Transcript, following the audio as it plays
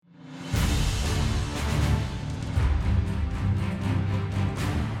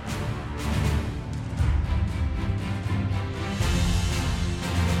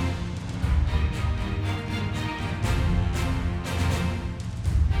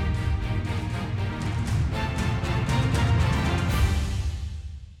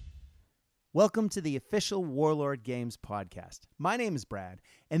Welcome to the official Warlord Games podcast. My name is Brad,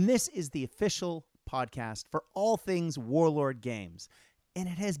 and this is the official podcast for all things Warlord Games. And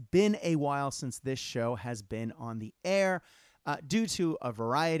it has been a while since this show has been on the air due to a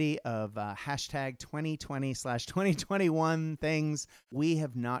variety of hashtag 2020/2021 things. We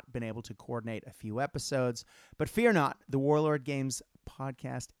have not been able to coordinate a few episodes, but fear not, the Warlord Games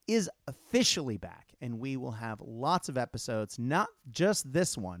podcast is officially back, and we will have lots of episodes, not just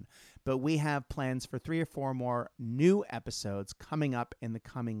this one, but we have plans for 3 or 4 more new episodes coming up in the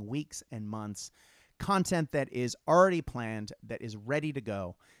coming weeks and months. Content that is already planned, that is ready to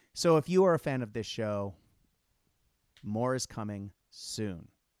go. So if you are a fan of this show, more is coming soon.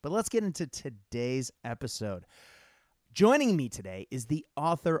 But let's get into today's episode. Joining me today is the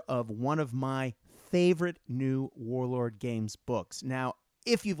author of one of my favorite new Warlord Games books. Now,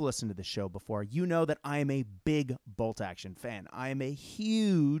 if you've listened to the show before, you know that I am a big Bolt Action fan. I am a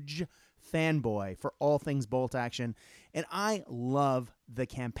huge fanboy for all things Bolt Action, and I love the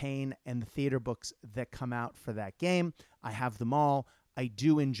campaign and the theater books that come out for that game. I have them all. I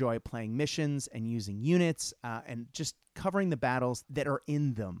do enjoy playing missions and using units and just covering the battles that are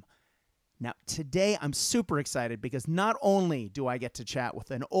in them. Now, today I'm super excited because not only do I get to chat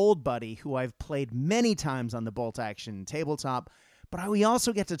with an old buddy who I've played many times on the Bolt Action tabletop, but we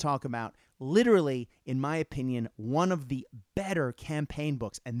also get to talk about, literally, in my opinion, one of the better campaign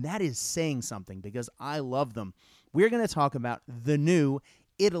books, and that is saying something because I love them. We're going to talk about the new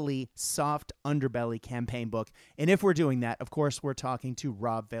Italy Soft Underbelly campaign book, and if we're doing that, of course, we're talking to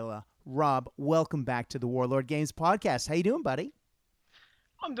Rob Vela. Rob, welcome back to the Warlord Games podcast. How you doing, buddy?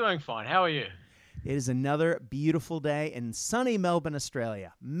 I'm doing fine. How are you? It is another beautiful day in sunny Melbourne,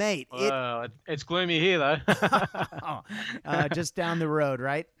 Australia. Mate, it's gloomy here, though. Just down the road,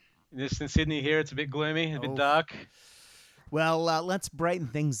 right? Just in Sydney here, it's a bit gloomy, a bit dark. Well, let's brighten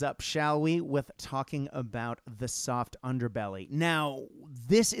things up, shall we, with talking about the Soft Underbelly. Now,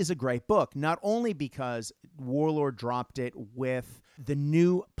 this is a great book, not only because Warlord dropped it with the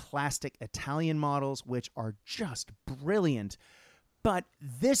new plastic Italian models, which are just brilliant, but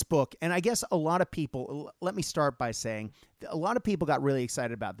this book, and I guess a lot of people, let me start by saying, a lot of people got really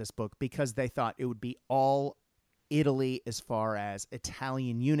excited about this book because they thought it would be all Italy as far as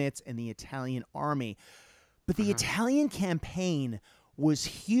Italian units and the Italian army. But the Italian campaign was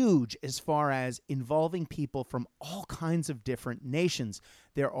huge as far as involving people from all kinds of different nations.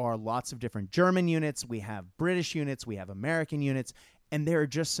 There are lots of different German units, we have British units, we have American units, and there are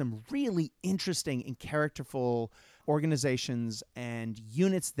just some really interesting and characterful organizations and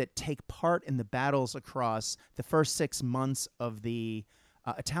units that take part in the battles across the first 6 months of the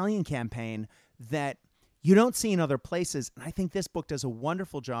Italian campaign that you don't see in other places. And I think this book does a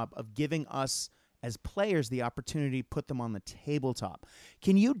wonderful job of giving us as players the opportunity to put them on the tabletop.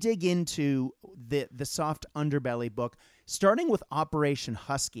 Can you dig into the Soft Underbelly book, starting with Operation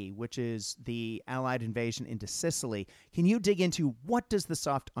Husky, which is the Allied invasion into Sicily? Can you dig into what does the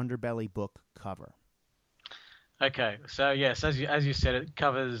Soft Underbelly book cover? Okay, so yes, as you said, it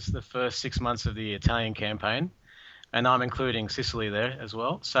covers the first 6 months of the Italian campaign, and I'm including Sicily there as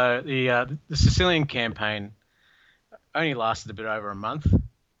well. So the Sicilian campaign only lasted a bit over a month.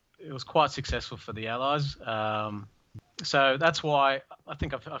 It was quite successful for the Allies. So that's why I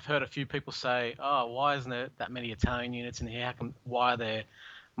think I've heard a few people say, "Oh, why isn't there that many Italian units in here? Why are there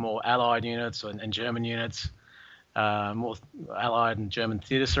more Allied units and German units, more Allied and German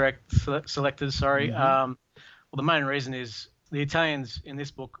theatre selectors?" Sorry. Mm-hmm. Well, the main reason is the Italians in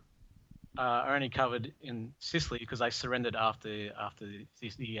this book are only covered in Sicily because they surrendered after the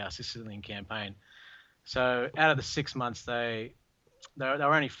Sicilian campaign. So out of the 6 months, they were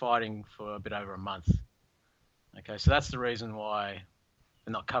only fighting for a bit over a month. Okay, so that's the reason why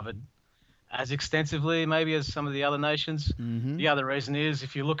they're not covered as extensively maybe as some of the other nations. Mm-hmm. The other reason is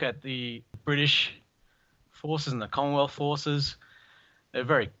if you look at the British forces and the Commonwealth forces,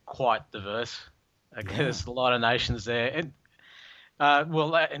 they're quite diverse. Okay, there's a lot of nations there. And,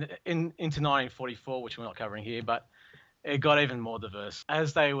 into 1944, which we're not covering here, but it got even more diverse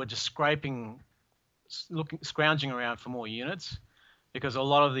as they were just scrounging around for more units, because a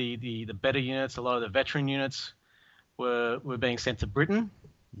lot of the better units, a lot of the veteran units were being sent to Britain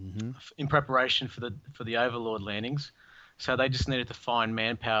in preparation for the Overlord landings. So they just needed to find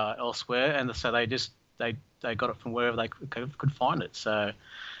manpower elsewhere, and so they got it from wherever they could find it. So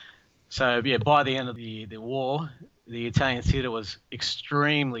yeah, by the end of the war, the Italian theatre was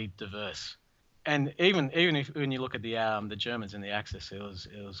extremely diverse, and even if when you look at the Germans in the Axis, it was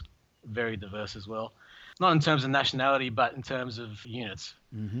very diverse as well. Not in terms of nationality, but in terms of units,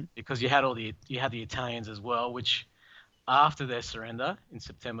 because you had the Italians as well, which after their surrender in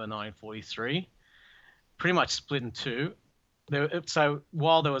September 1943 pretty much split in two. So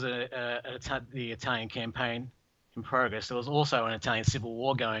while there was the Italian campaign in progress, there was also an Italian civil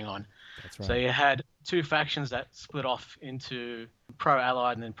war going on. That's right. So you had two factions that split off into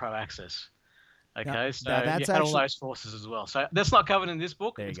pro-Allied and then pro-Axis. Okay, Now, so that's you had all actually those forces as well. So that's not covered in this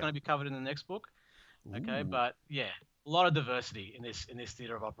book. There you It's go. going to be covered in the next book. Okay, Ooh. but yeah, a lot of diversity in this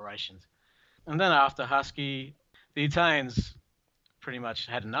theatre of operations. And then after Husky, the Italians pretty much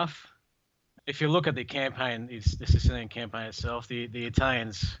had enough. If you look at the campaign, the Sicilian campaign itself, the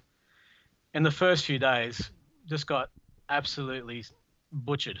Italians in the first few days just got absolutely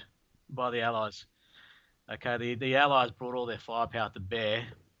butchered by the Allies. Okay, the Allies brought all their firepower to bear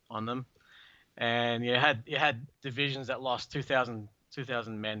on them, and you had divisions that lost 2,000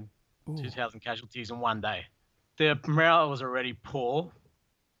 men, Ooh. 2,000 casualties in one day. Their morale was already poor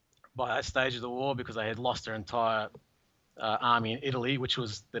by that stage of the war because they had lost their entire army in Italy, which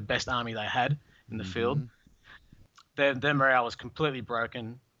was the best army they had in the field. Their morale was completely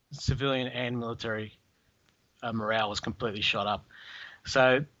broken. Civilian and military morale was completely shot up.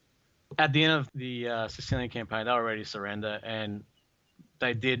 So at the end of the Sicilian campaign, they were ready to surrender, and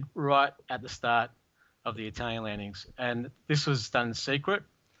they did right at the start of the Italian landings. And this was done in secret.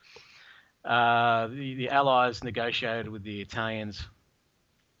 The Allies negotiated with the Italians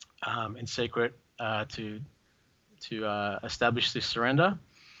in secret to establish this surrender.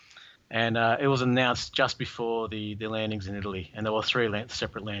 And it was announced just before the landings in Italy. And there were three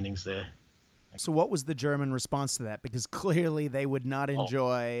separate landings there. So what was the German response to that? Because clearly they would not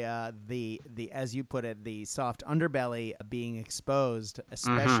enjoy the as you put it, the soft underbelly being exposed,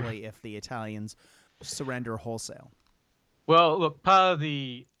 especially if the Italians surrender wholesale. Well, look, part of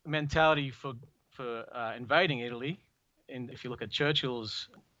the mentality for invading Italy, and if you look at Churchill's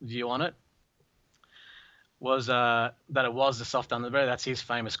view on it, was that it was the soft underbelly. That's his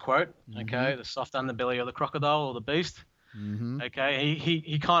famous quote. Okay, the soft underbelly of the crocodile or the beast. Okay,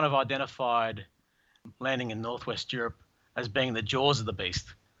 he kind of identified landing in Northwest Europe as being the jaws of the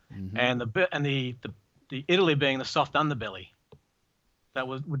beast, and the Italy being the soft underbelly. That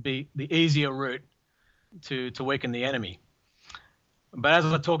would be the easier route to weaken the enemy. But as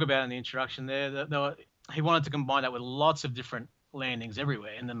I talk about in the introduction, he wanted to combine that with lots of different landings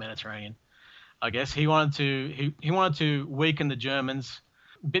everywhere in the Mediterranean. I guess he wanted to weaken the Germans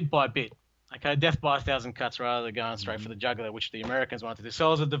bit by bit. Okay, death by 1,000 cuts rather than going straight for the jugular, which the Americans wanted to do. So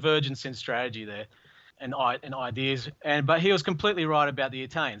there was a divergence in strategy there, and ideas. But he was completely right about the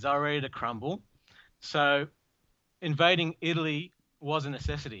Italians. They were ready to crumble. So invading Italy was a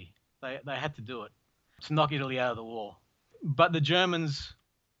necessity. They had to do it to knock Italy out of the war. But the Germans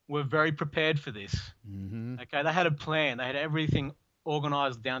were very prepared for this. Okay, they had a plan. They had everything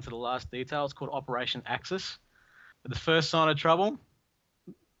organized down to the last detail. It's called Operation Axis. At the first sign of trouble,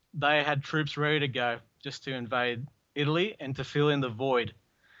 they had troops ready to go just to invade Italy and to fill in the void.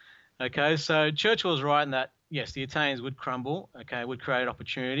 Okay, so Churchill was right in that, yes, the Italians would crumble, okay, would create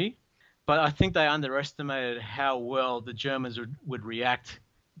opportunity, but I think they underestimated how well the Germans would react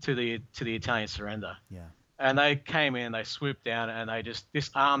to the Italian surrender. Yeah. And they came in, they swooped down, and they just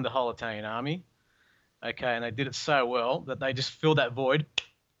disarmed the whole Italian army. Okay, and they did it so well that they just filled that void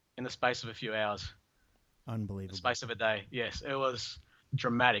in the space of a few hours. Unbelievable. The space of a day. Yes, it was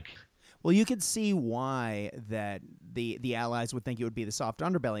dramatic. Well, you could see why that the Allies would think it would be the soft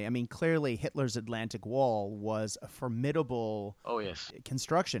underbelly. I mean, clearly Hitler's Atlantic Wall was a formidable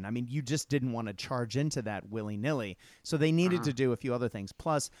construction. I mean, you just didn't want to charge into that willy-nilly. So they needed to do a few other things.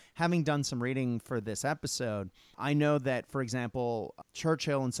 Plus, having done some reading for this episode, I know that, for example,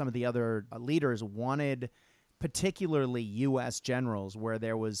 Churchill and some of the other leaders wanted particularly U.S. generals where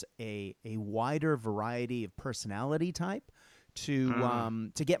there was a wider variety of personality type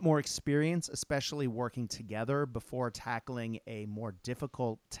to get more experience, especially working together before tackling a more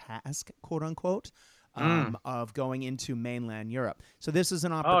difficult task, quote unquote, of going into mainland Europe. So this is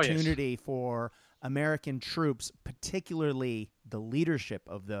an opportunity for American troops, particularly the leadership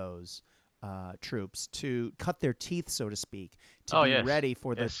of those troops, to cut their teeth, so to speak, to be ready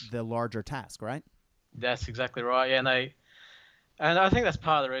for the larger task, right? That's exactly right. Yeah, and I think that's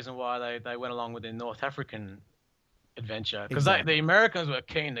part of the reason why they went along with the North African adventure, because the Americans were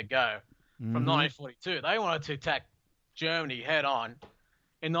keen to go from 1942. They wanted to attack Germany head on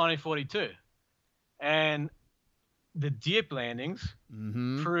in 1942, and the Dieppe landings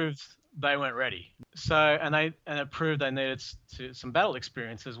proved they weren't ready. So and it proved they needed some battle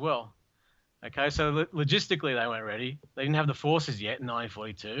experience as well. Okay, so logistically they weren't ready. They didn't have the forces yet in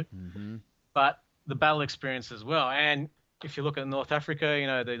 1942, but the battle experience as well. And if you look at North Africa,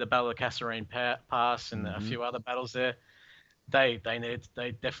 the Battle of Kasserine Pass and a few other battles there, they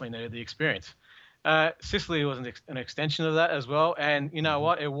definitely needed the experience. Sicily was an extension of that as well, and you know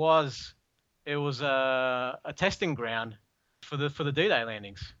what? It was a testing ground for the D-Day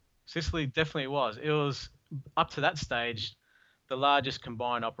landings. Sicily definitely was. It was up to that stage the largest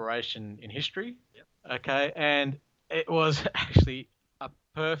combined operation in history. Yep. Okay, and it was actually a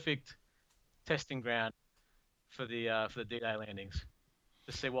perfect testing ground for the D-Day landings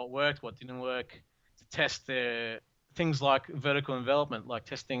to see what worked, what didn't work, to test their things like vertical envelopment, like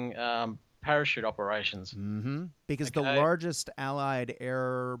testing parachute operations. Because the largest Allied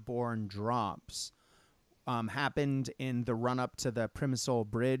airborne drops happened in the run-up to the Primosol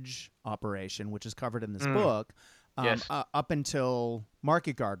Bridge operation, which is covered in this book, Yes. up until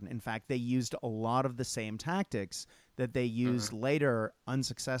Market Garden. In fact, they used a lot of the same tactics that they used later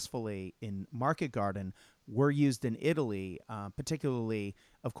unsuccessfully in Market Garden were used in Italy, particularly,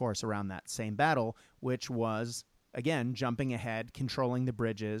 of course, around that same battle, which was, again, jumping ahead, controlling the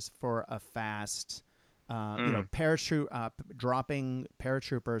bridges for a fast... dropping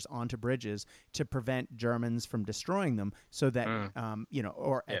paratroopers onto bridges to prevent Germans from destroying them, so that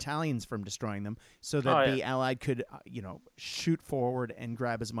Italians from destroying them, so that the Allied could shoot forward and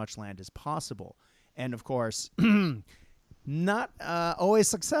grab as much land as possible. And of course, not always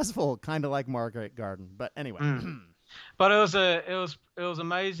successful, kind of like Market Garden. But anyway, but it was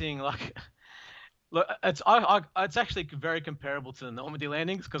amazing. Like, look, it's actually very comparable to the Normandy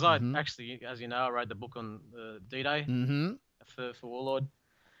landings, because I actually, as you know, I wrote the book on D-Day for Warlord,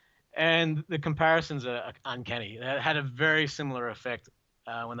 and the comparisons are uncanny. They had a very similar effect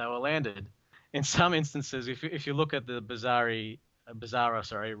when they were landed. In some instances, if you look at the Bizarro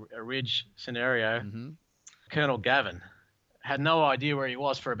Ridge scenario, Colonel Gavin had no idea where he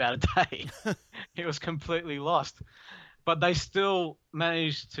was for about a day. He was completely lost. But they still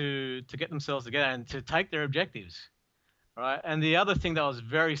managed to get themselves together and to take their objectives, right? And the other thing that was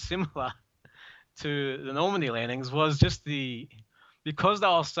very similar to the Normandy landings was just because they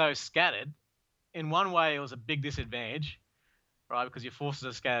were so scattered. In one way, it was a big disadvantage, right? Because your forces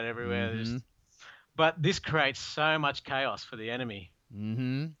are scattered everywhere. But this creates so much chaos for the enemy,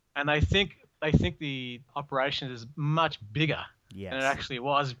 and they think the operation is much bigger than it actually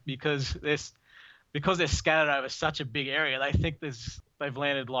was, because they're scattered over such a big area. They think they've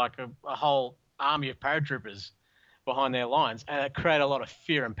landed like a whole army of paratroopers behind their lines, and it created a lot of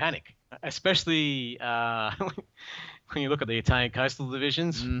fear and panic, especially when you look at the Italian coastal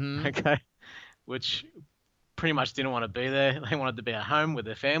divisions, okay, which pretty much didn't want to be there. They wanted to be at home with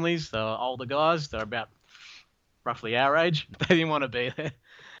their families. They were older guys. They're about roughly our age. They didn't want to be there.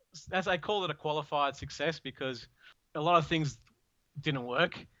 As they call it, a qualified success, because a lot of things didn't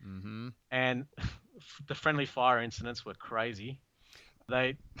work, and the friendly fire incidents were crazy.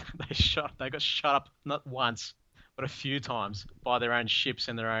 They got shot up not once but a few times by their own ships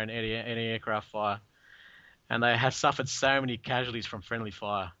and their own anti-aircraft fire, and they have suffered so many casualties from friendly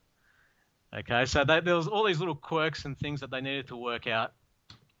fire. Okay, so there was all these little quirks and things that they needed to work out,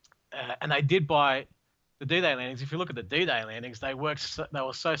 and they did by the D-Day landings. If you look at the D-Day landings, they were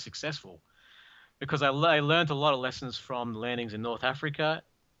so successful because they learned a lot of lessons from the landings in North Africa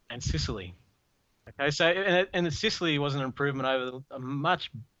and Sicily. Okay, so and Sicily was an improvement over a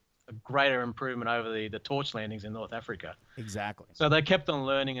much greater improvement over the Torch landings in North Africa. Exactly. So they kept on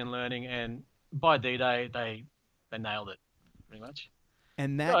learning, and by D-Day they nailed it pretty much.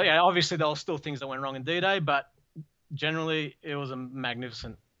 And that, obviously there were still things that went wrong in D-Day, but generally it was a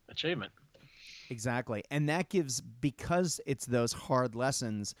magnificent achievement. Exactly. And that gives, because it's those hard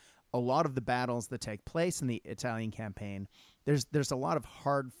lessons, a lot of the battles that take place in the Italian campaign, there's a lot of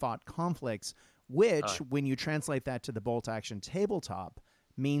hard-fought conflicts, which, when you translate that to the Bolt Action tabletop,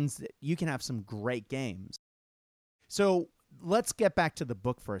 means that you can have some great games. So let's get back to the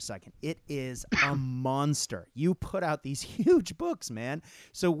book for a second. It is a monster. You put out these huge books, man.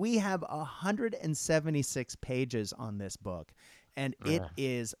 So we have 176 pages on this book, and it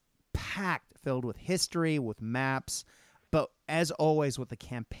is packed, filled with history, with maps. But as always with the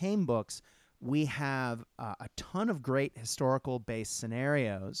campaign books, we have a ton of great historical-based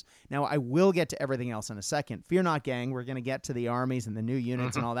scenarios. Now, I will get to everything else in a second. Fear not, gang. We're going to get to the armies and the new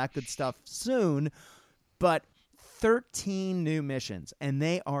units and all that good stuff soon. But 13 new missions, and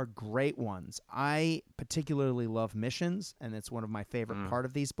they are great ones. I particularly love missions, and it's one of my favorite part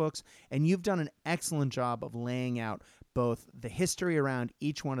of these books. And you've done an excellent job of laying out both the history around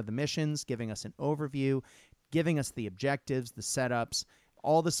each one of the missions, giving us an overview, giving us the objectives, the setups,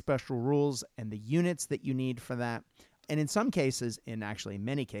 all the special rules, and the units that you need for that. and in some cases, in actually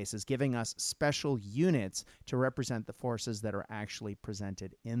many cases, giving us special units to represent the forces that are actually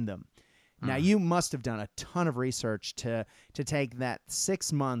presented in them. Now, you must have done a ton of research to take that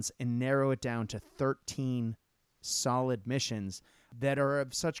 6 months and narrow it down to 13 solid missions that are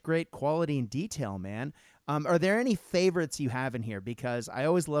of such great quality and detail, man. Are there any favorites you have in here? Because I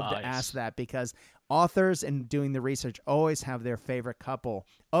always love to ask that, because authors and doing the research always have their favorite couple.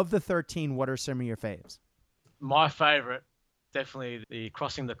 Of the 13, what are some of your faves? My favorite, definitely the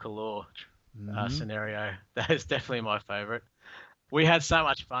crossing the Kalor scenario. That is definitely my favorite. We had so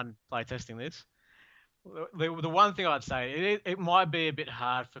much fun playtesting this. The one thing I'd say, it might be a bit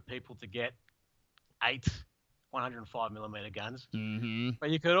hard for people to get 8 105mm guns, but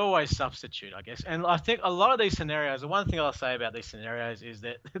you could always substitute, I guess. And I think a lot of these scenarios, the one thing I'll say about these scenarios is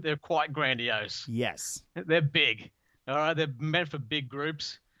that they're quite grandiose. Yes. They're big. All right. They're meant for big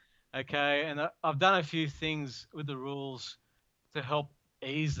groups. Okay. And I've done a few things with the rules to help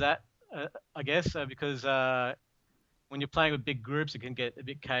ease that, I guess, because when you're playing with big groups, it can get a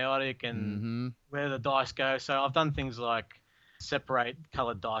bit chaotic and where the dice go. So I've done things like separate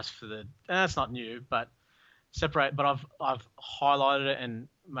colored dice for the, and that's not new, but separate, but I've highlighted it and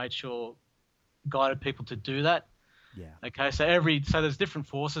made sure, guided people to do that. Yeah. Okay. So there's different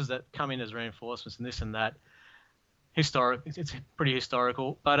forces that come in as reinforcements and this and that. It's pretty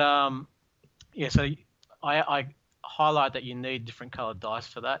historical, but yeah. So I highlight that you need different colored dice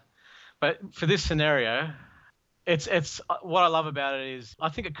for that. But for this scenario, it's what I love about it is I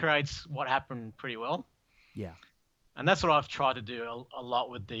think it creates what happened pretty well. Yeah. And that's what I've tried to do a lot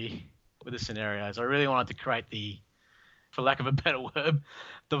with the scenarios. I really wanted to create the, for lack of a better word,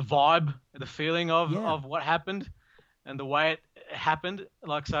 the vibe, the feeling of what happened and the way it happened.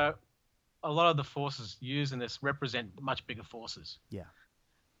 Like, so a lot of the forces used in this represent much bigger forces. Yeah.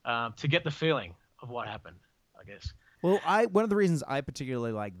 To get the feeling of what happened, I guess. Well, one of the reasons I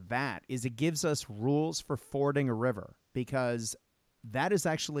particularly like that is it gives us rules for fording a river, because that is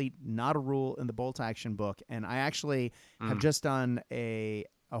actually not a rule in the Bolt Action book. And I actually have just done a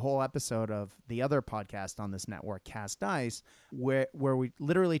whole episode of the other podcast on this network, Cast Dice, where we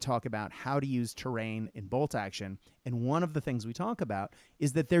literally talk about how to use terrain in Bolt Action. And one of the things we talk about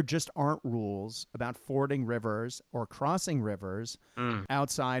is that there just aren't rules about fording rivers or crossing rivers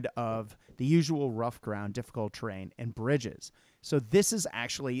outside of the usual rough ground, difficult terrain, and bridges. So this is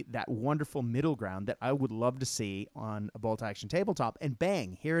actually that wonderful middle ground that I would love to see on a Bolt Action tabletop. And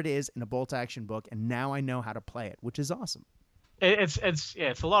bang, here it is in a Bolt Action book, and now I know how to play it, which is awesome.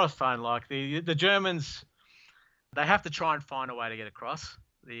 It's a lot of fun. Like the Germans, they have to try and find a way to get across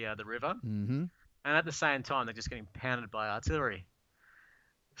the river, and at the same time they're just getting pounded by artillery.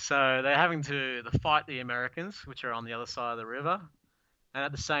 So they're having to fight the Americans, which are on the other side of the river, and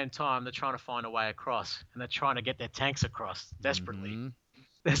at the same time they're trying to find a way across, and they're trying to get their tanks across desperately.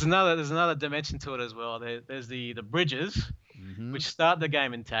 There's another dimension to it as well. There's the bridges, which start the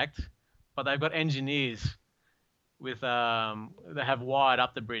game intact, but they've got engineers with they have wired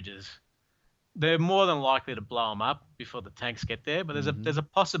up the bridges. They're more than likely to blow them up before the tanks get there, but there's a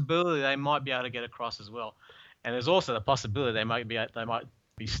possibility they might be able to get across as well, and there's also the possibility they might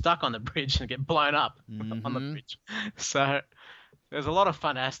be stuck on the bridge and get blown up on the bridge. So there's a lot of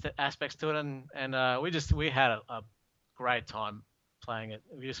fun aspects to it, and we had a great time playing it.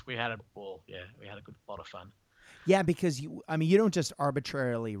 We had a ball. Yeah, we had a good lot of fun. Yeah, because you don't just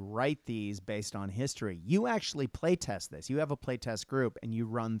arbitrarily write these based on history. You actually playtest this. You have a playtest group, and you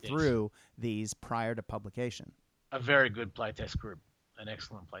run through these prior to publication. A very good playtest group, an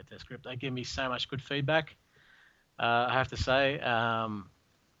excellent playtest group. They give me so much good feedback. I have to say,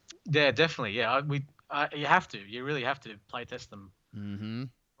 yeah, definitely, yeah. You have to. You really have to playtest them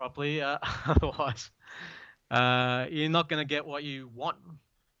properly. Otherwise, you're not going to get what you want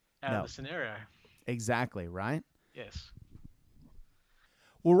out of the scenario. Exactly, right? Yes.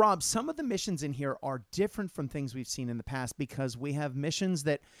 Well, Rob, some of the missions in here are different from things we've seen in the past because we have missions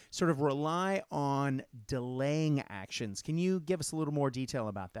that sort of rely on delaying actions. Can you give us a little more detail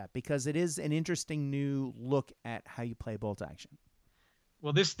about that? Because it is an interesting new look at how you play Bolt Action.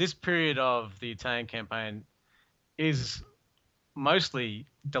 Well, this period of the Italian campaign is mostly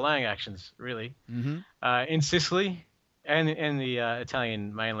delaying actions, really. In Sicily and in the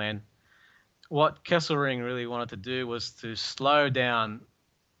Italian mainland, what Kesselring really wanted to do was to slow down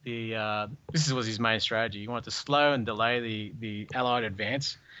this was his main strategy. He wanted to slow and delay the Allied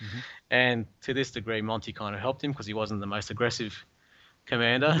advance. And to this degree, Monty kind of helped him because he wasn't the most aggressive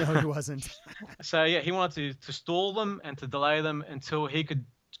commander. No, he wasn't. So, yeah, he wanted to stall them and to delay them until he could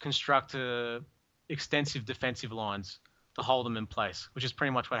construct extensive defensive lines to hold them in place, which is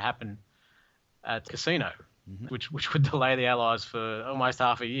pretty much what happened at Cassino. which would delay the Allies for almost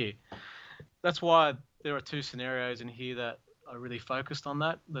half a year. That's why there are two scenarios in here that are really focused on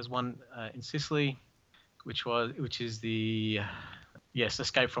that. There's one in Sicily, which is the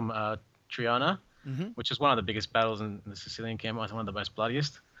escape from Triana, which is one of the biggest battles in the Sicilian camp. One of the most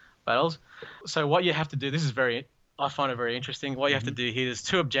bloodiest battles. So what you have to do, I find it very interesting. What you have to do here, there's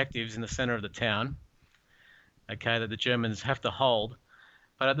two objectives in the center of the town, okay, that the Germans have to hold,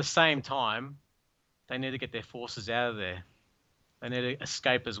 but at the same time, they need to get their forces out of there. They need to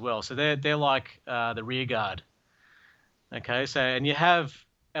escape as well. So they're like the rear guard. Okay, so and you have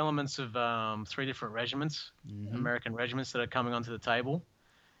elements of 3 different regiments, American regiments that are coming onto the table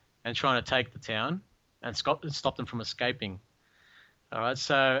and trying to take the town and stop them from escaping. All right,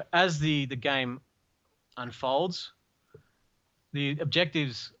 so as the game unfolds, the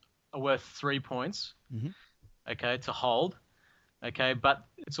objectives are worth 3 points, okay, to hold. Okay, but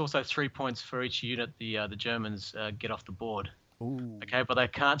it's also 3 points for each unit the Germans get off the board. Ooh. Okay, but they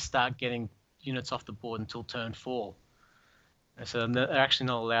can't start getting units off the board until turn 4. And so they're actually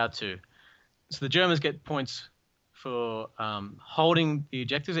not allowed to. So the Germans get points for holding the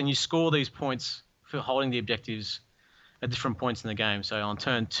objectives, and you score these points for holding the objectives at different points in the game. So on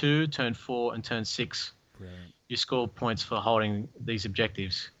turn 2, turn 4, and turn 6, Brilliant. You score points for holding these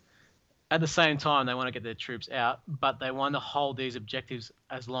objectives. At the same time, they want to get their troops out, but they want to hold these objectives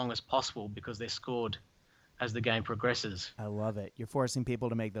as long as possible because they're scored as the game progresses. I love it. You're forcing people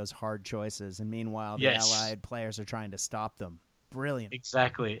to make those hard choices, and meanwhile, the Yes. Allied players are trying to stop them. Brilliant.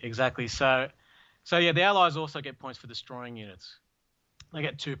 Exactly. So yeah, the Allies also get points for destroying units. They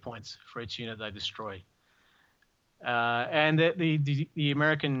get 2 points for each unit they destroy. And the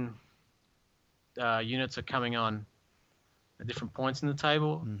American units are coming on at different points in the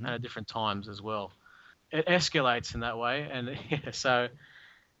table and at different times as well. It escalates in that way, and so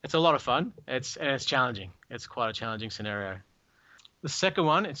it's a lot of fun. It's challenging. It's quite a challenging scenario. The second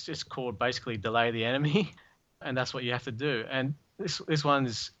one, it's just called basically delay the enemy, and that's what you have to do. And this one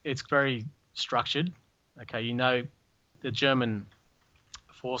it's very structured. Okay, the German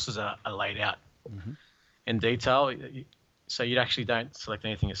forces are laid out in detail, so you actually don't select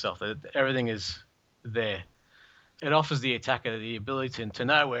anything yourself. Everything is there. It offers the attacker the ability to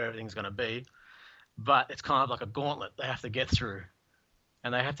know where everything's going to be, but it's kind of like a gauntlet they have to get through,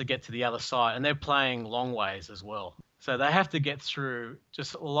 and they have to get to the other side, and they're playing long ways as well. So they have to get through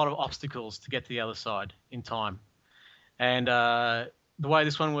just a lot of obstacles to get to the other side in time. And the way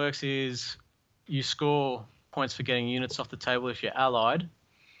this one works is you score points for getting units off the table if you're allied,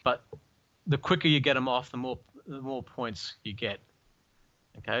 but the quicker you get them off, the more points you get.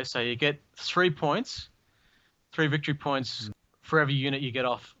 Okay, so you get 3 points. 3 victory points for every unit you get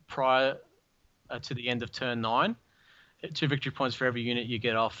off prior to the end of turn 9. 2 victory points for every unit you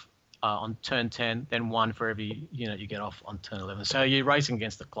get off on turn 10, then 1 for every unit you get off on turn 11. So you're racing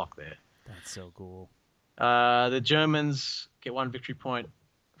against the clock there. That's so cool. The Germans get 1 victory point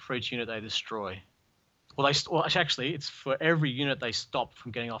for each unit they destroy. Well, actually, it's for every unit they stop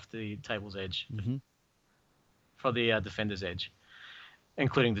from getting off the table's edge, for the defender's edge,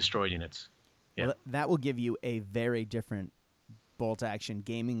 including destroyed units. Yeah. Well, that will give you a very different bolt action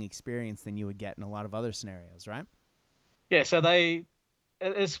gaming experience than you would get in a lot of other scenarios, right? Yeah, so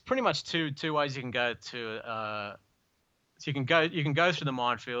there's pretty much two ways you can go to. So you can go through the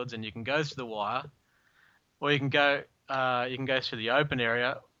minefields and you can go through the wire, or you can go through the open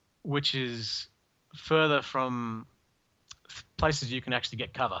area, which is further from places you can actually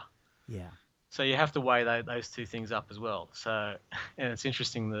get cover. Yeah. So you have to weigh those two things up as well. So, and it's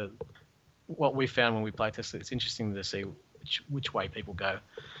interesting what we found when we play tested. It's interesting to see which way people go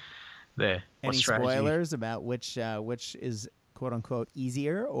there. Any spoilers about which is quote unquote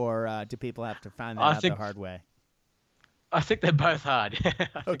easier, or do people have to find that out the hard way? I think they're both hard. I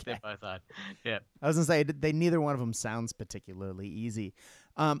think Okay. they're both hard. Yeah. I was gonna say neither one of them sounds particularly easy.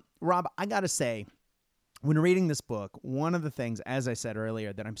 Rob, I gotta say, when reading this book, one of the things, as I said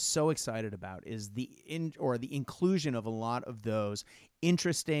earlier, that I'm so excited about is the inclusion of a lot of those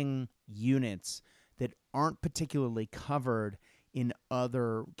interesting units that aren't particularly covered in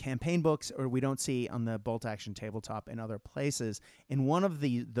other campaign books, or we don't see on the Bolt Action tabletop in other places. And one of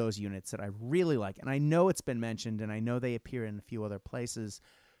those units that I really like, and I know it's been mentioned, and I know they appear in a few other places,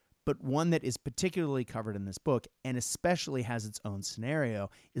 but one that is particularly covered in this book, and especially has its own scenario,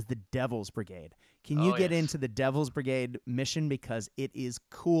 is the Devil's Brigade. Can you get into the Devil's Brigade mission? Because it is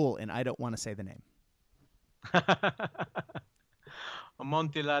cool, and I don't want to say the name.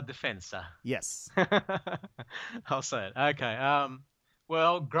 Monte la Defensa. Yes. I'll say it. Okay.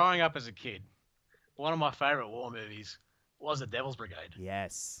 Well, growing up as a kid, one of my favorite war movies was the Devil's Brigade.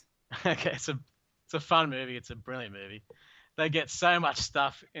 Yes. Okay, it's It's a fun movie. It's a brilliant movie. They get so much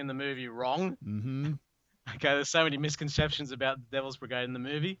stuff in the movie wrong. Mm-hmm. Okay, there's so many misconceptions about the Devil's Brigade in the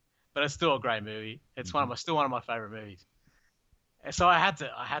movie, but it's still a great movie. It's still one of my favorite movies. And so I had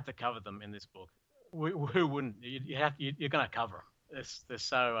to cover them in this book. Who wouldn't? You're going to cover them. They're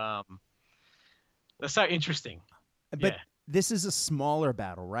so interesting. But this is a smaller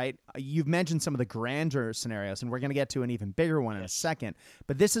battle, right? You've mentioned some of the grander scenarios, and we're going to get to an even bigger one in a second.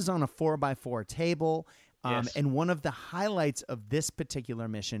 But this is on a 4x4 table, and one of the highlights of this particular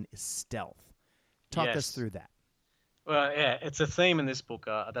mission is stealth. Talk us through that. Well, yeah, it's a theme in this book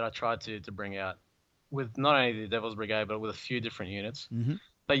that I tried to bring out with not only the Devil's Brigade, but with a few different units. Mm-hmm.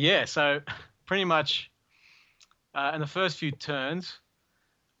 But yeah, so pretty much in the first few turns,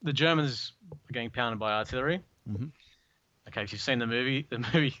 the Germans are getting pounded by artillery. Mm-hmm. Okay, if you've seen the movie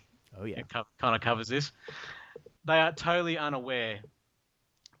kind of covers this. They are totally unaware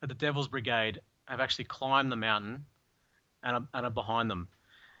that the Devil's Brigade have actually climbed the mountain and are behind them,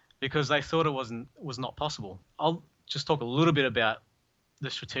 because they thought it was not possible. I'll just talk a little bit about the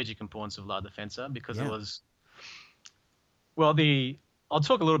strategic importance of La Defensa, because it was, I'll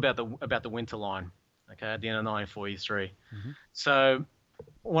talk a little about the winter line, okay, at the end of 1943. Mm-hmm. So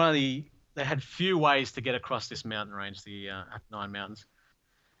they had few ways to get across this mountain range, the Nine Mountains.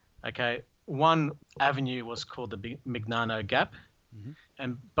 Okay, one avenue was called the Mignano Gap,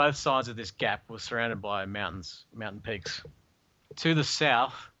 and both sides of this gap were surrounded by mountain peaks. To the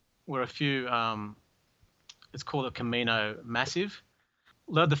south were a few, it's called the Camino Massive.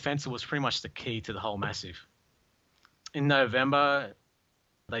 La Defensa was pretty much the key to the whole massive. In November,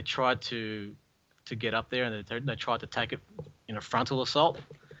 they tried to get up there, and they tried to take it in a frontal assault,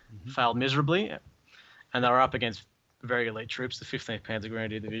 failed miserably, and they were up against very elite troops. The 15th Panzer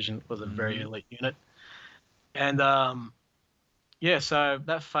Grenadier Division was a very elite unit. And, so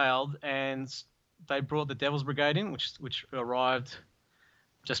that failed, and they brought the Devil's Brigade in, which arrived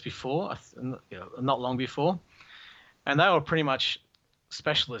just before, not long before. And they were pretty much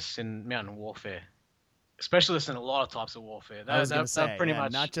specialists in mountain warfare. Specialists in a lot of types of warfare. I was going to say, pretty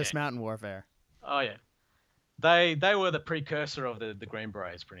much, not just mountain warfare. Oh, yeah. They were the precursor of the Green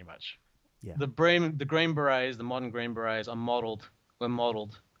Berets, pretty much. Yeah. The Green Berets, the modern Green Berets, were modeled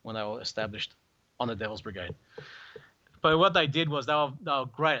when they were established on the Devil's Brigade. But what they did was they were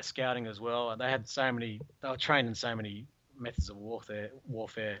great at scouting as well. They were trained in so many methods of warfare.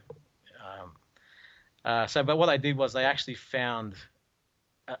 But what they did was they actually found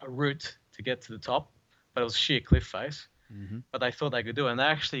a route to get to the top, but it was sheer cliff face. Mm-hmm. But they thought they could do it, and they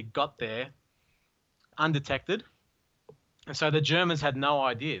actually got there undetected. And so the Germans had no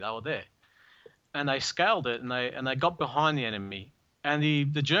idea they were there. And they scaled it, and they got behind the enemy. And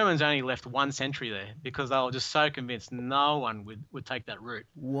the Germans only left one sentry there because they were just so convinced no one would take that route.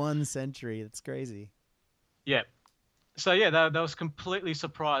 1 sentry, that's crazy. Yeah. So yeah, they was completely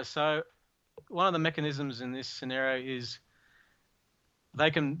surprised. So one of the mechanisms in this scenario is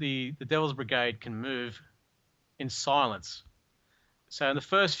the Devil's Brigade can move in silence. So in the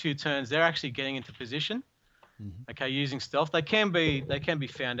first few turns, they're actually getting into position, okay, using stealth. They can be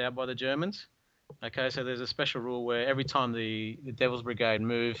found out by the Germans. Okay, so there's a special rule where every time the Devil's Brigade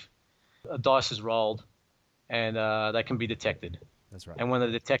move, a dice is rolled, and they can be detected. That's right. And when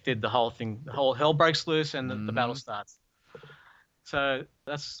they're detected, the whole hell breaks loose, and the battle starts. So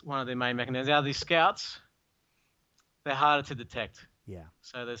that's one of the main mechanisms. Now, these scouts, they're harder to detect. Yeah.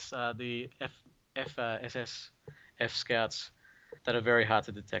 So there's the SSF scouts that are very hard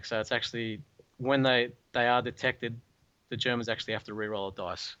to detect. So it's actually, when they are detected, the Germans actually have to re-roll a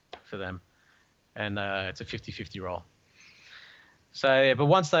dice for them. And it's a 50-50 roll. So yeah, but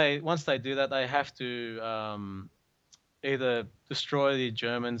once they do that, they have to either destroy the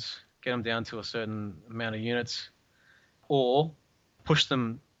Germans, get them down to a certain amount of units, or push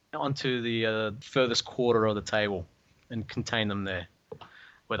them onto the furthest quarter of the table and contain them there,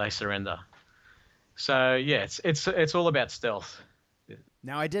 where they surrender. So yeah, it's all about stealth.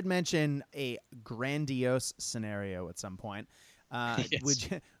 Now, I did mention a grandiose scenario at some point. Yes.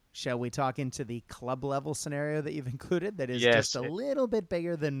 Shall we talk into the club level scenario that you've included that is Yes. just a little bit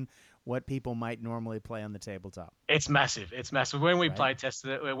bigger than what people might normally play on the tabletop? It's massive. It's massive. When we Right. play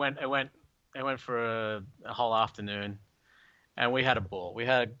tested it, it went for a whole afternoon, and we had a ball. We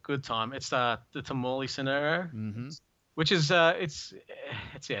had a good time. It's the Tamale scenario, which is it's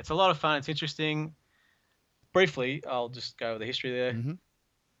a lot of fun. It's interesting. Briefly, I'll just go over the history there.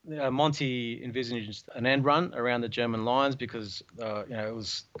 Monty envisaged an end run around the German lines because it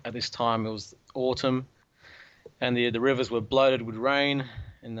was at this time, it was autumn, and the rivers were bloated with rain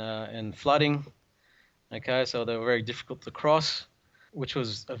and flooding. Okay, so they were very difficult to cross, which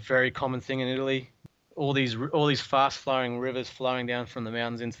was a very common thing in Italy. all these fast flowing rivers flowing down from the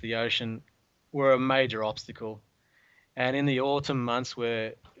mountains into the ocean were a major obstacle. And in the autumn months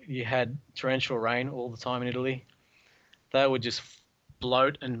where you had torrential rain all the time in Italy, they would just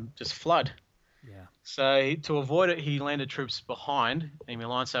bloat and just flood. Yeah. So to avoid it, he landed troops behind enemy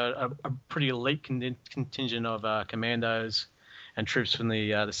lines, so a pretty elite contingent of commandos and troops from the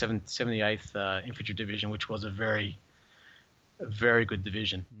 78th Infantry Division, which was a very good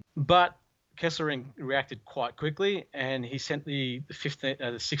division. But Kesselring reacted quite quickly, and he sent the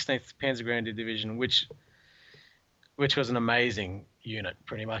 16th Panzergrenadier Division, which was an amazing unit.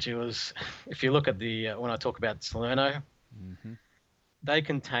 Pretty much, it was. If you look at when I talk about Salerno, they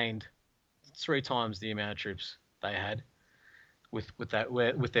contained 3 times the amount of troops they had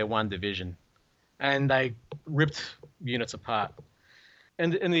with their one division, and they ripped units apart.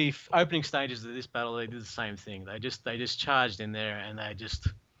 And in the opening stages of this battle, they did the same thing. They just charged in there, and they just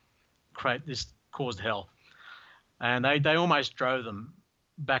caused hell, and they almost drove them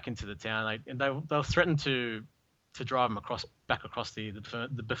back into the town. They threatened to drive them back across the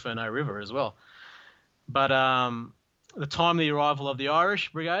Biferno River as well. But the time of the arrival of the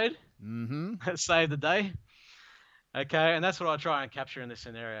Irish Brigade saved the day. Okay, and that's what I try and capture in this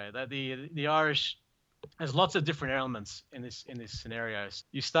scenario. That the Irish, there's lots of different elements in this scenario.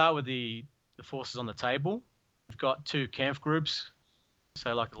 You start with the forces on the table. You've got 2 camp groups,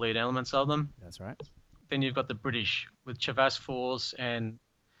 so like the lead elements of them. That's right. Then you've got the British with Chavas Force and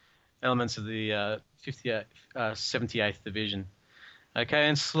elements of the 78th Division. Okay,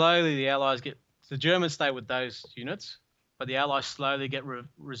 and slowly the Germans stay with those units, but the Allies slowly get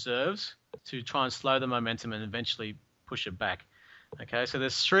reserves to try and slow the momentum and eventually push it back. Okay, so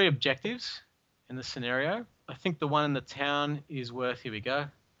there's 3 objectives in the scenario. I think the one in the town is worth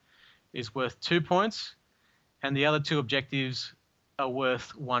 2 points, and the other 2 objectives are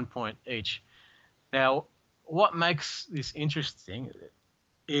worth 1 point each. Now, what makes this interesting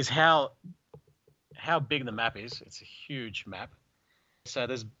is how big the map is. It's a huge map. So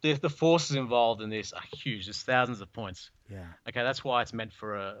the forces involved in this are huge. There's thousands of points. Yeah. Okay, that's why it's meant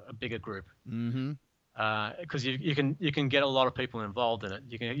for a bigger group. Mm-hmm. Because you can get a lot of people involved in it.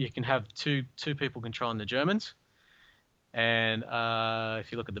 You can have two people controlling the Germans, and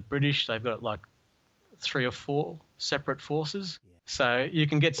if you look at the British, they've got like 3 or 4 separate forces. Yeah. So you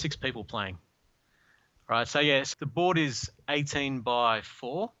can get 6 people playing. Right. So yes, the board is 18 by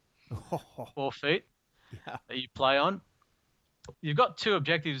 4 feet that you play on. You've got 2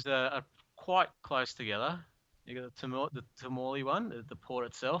 objectives that are quite close together. You got the Tamale one, the port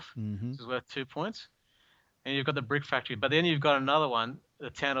itself, which is worth 2 points, and you've got the brick factory. But then you've got another one, the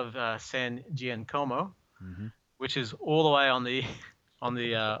town of San Giacomo, which is all the way on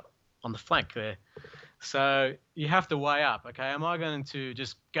the flank there. So you have to weigh up. Okay, am I going to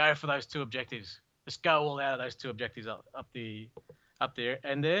just go for those 2 objectives? Just go all out of those 2 objectives up there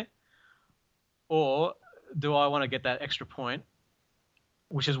and there, or do I want to get that extra point,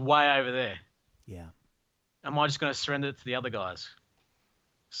 which is way over there? Yeah. Am I just going to surrender it to the other guys?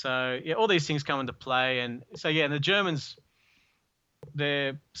 So yeah, all these things come into play, and so yeah, the Germans,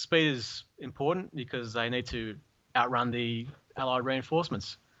 their speed is important because they need to outrun the Allied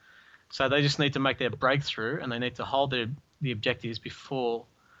reinforcements. So they just need to make their breakthrough, and they need to hold the objectives before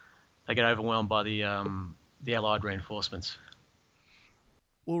they get overwhelmed by the Allied reinforcements.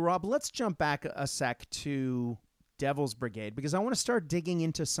 Well, Rob, let's jump back a sec to Devil's Brigade, because I want to start digging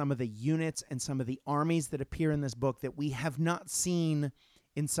into some of the units and some of the armies that appear in this book that we have not seen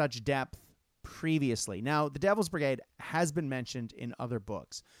in such depth previously. Now, the Devil's Brigade has been mentioned in other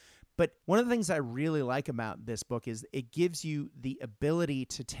books, but one of the things I really like about this book is it gives you the ability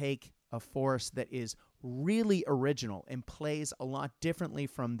to take a force that is really original and plays a lot differently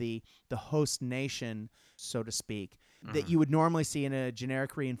from the host nation, so to speak, that you would normally see in a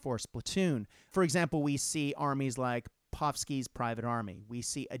generic reinforced platoon. For example, we see armies like Povsky's Private Army. We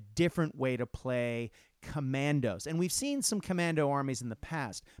see a different way to play commandos. And we've seen some commando armies in the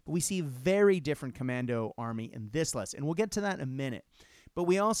past, but we see a very different commando army in this list. And we'll get to that in a minute. But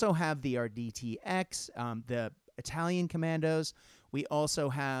we also have the RDTX, the Italian commandos. We also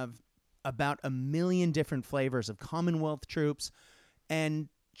have about 1 million different flavors of Commonwealth troops, and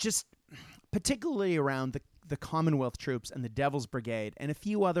just particularly around the Commonwealth troops and the Devil's Brigade and a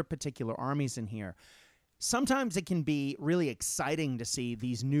few other particular armies in here. Sometimes it can be really exciting to see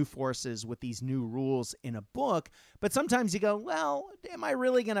these new forces with these new rules in a book, but sometimes you go, well, am I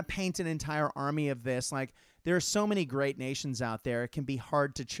really going to paint an entire army of this? Like, there are so many great nations out there, it can be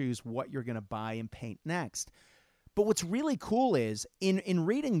hard to choose what you're going to buy and paint next. But what's really cool is, in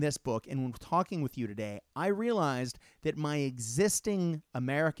reading this book and talking with you today, I realized that my existing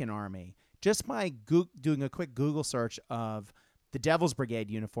American army just by doing a quick Google search of the Devil's Brigade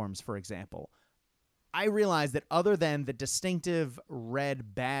uniforms, for example, I realized that other than the distinctive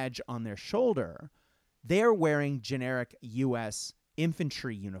red badge on their shoulder, they're wearing generic U.S.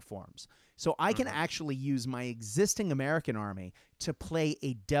 infantry uniforms. So I can actually use my existing American Army to play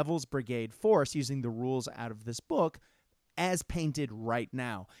a Devil's Brigade force using the rules out of this book as painted right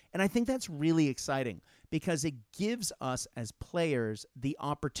now. And I think that's really exciting because it gives us as players the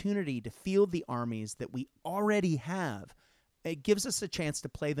opportunity to field the armies that we already have. It gives us a chance to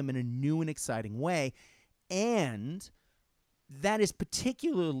play them in a new and exciting way. And that is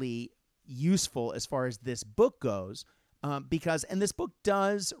particularly useful as far as this book goes, because this book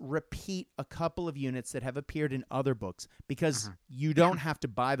does repeat a couple of units that have appeared in other books, because you don't have to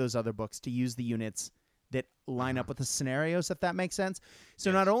buy those other books to use the units that line up with the scenarios, if that makes sense.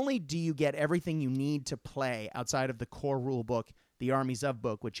 So not only do you get everything you need to play outside of the core rule book, the Armies of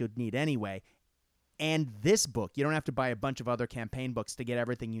book, which you'd need anyway, and this book, you don't have to buy a bunch of other campaign books to get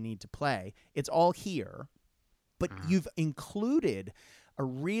everything you need to play. It's all here. But you've included a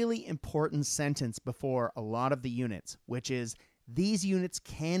really important sentence before a lot of the units, which is these units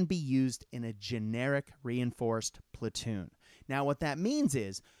can be used in a generic reinforced platoon. Now, what that means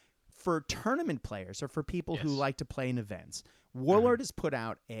is for tournament players or for people who like to play in events, Warlord has put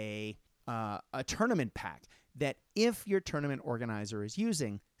out a tournament pack that if your tournament organizer is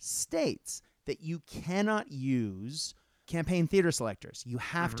using, states that you cannot use campaign theater selectors. You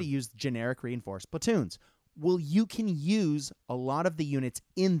have to use generic reinforced platoons. Well, you can use a lot of the units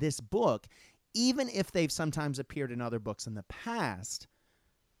in this book, even if they've sometimes appeared in other books in the past.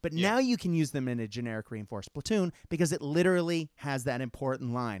 But now you can use them in a generic reinforced platoon because it literally has that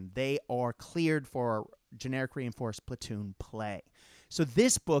important line. They are cleared for generic reinforced platoon play. So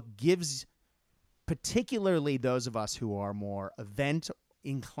this book gives, particularly those of us who are more event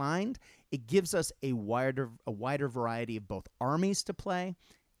inclined, it gives us a wider variety of both armies to play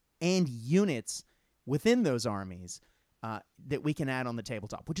and units within those armies that we can add on the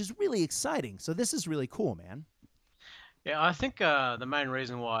tabletop, which is really exciting. So this is really cool, man. Yeah, I think the main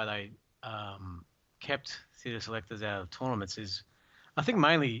reason why they kept theatre selectors out of tournaments is, I think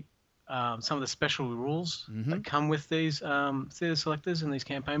mainly some of the special rules that come with these theatre selectors in these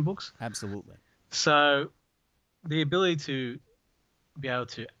campaign books. Absolutely. So the ability to be able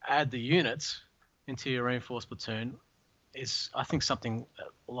to add the units into your reinforced platoon is, I think, something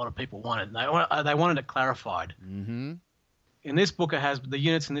a lot of people wanted. They wanted it clarified. Mm-hmm. In this book, the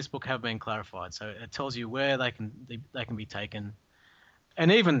units in this book have been clarified, so it tells you where they can be taken,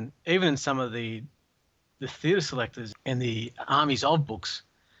 and even in some of the theatre selectors in the Armies of books,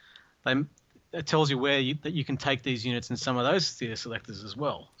 it tells you where that you can take these units in some of those theatre selectors as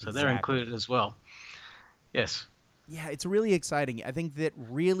well. So they're included as well. Yes. Yeah, it's really exciting. I think that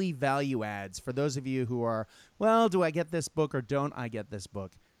really value adds for those of you who are, well, do I get this book or don't I get this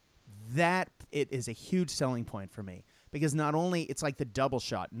book? That it is a huge selling point for me because not only it's like the double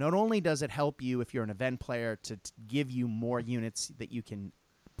shot. Not only does it help you if you're an event player to give you more units that you can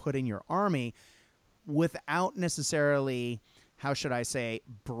put in your army without necessarily, how should I say,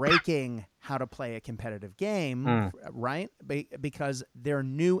 breaking how to play a competitive game, right? Because they're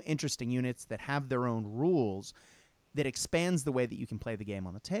new, interesting units that have their own rules that expands the way that you can play the game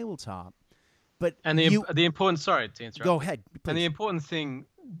on the tabletop. But the important, sorry to interrupt. Go ahead, please. And the important thing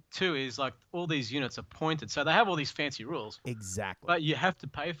too is like all these units are pointed, so they have all these fancy rules. Exactly. But you have to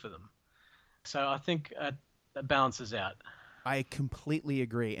pay for them. So I think that balances out. I completely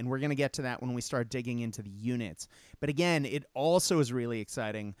agree, and we're going to get to that when we start digging into the units. But again, it also is really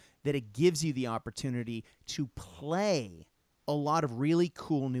exciting that it gives you the opportunity to play a lot of really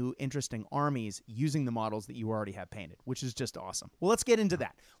cool, new, interesting armies using the models that you already have painted, which is just awesome. Well, let's get into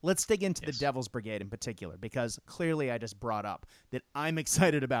that. Let's dig into the Devil's Brigade in particular, because clearly I just brought up that I'm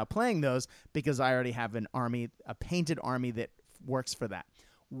excited about playing those because I already have an army, a painted army that works for that.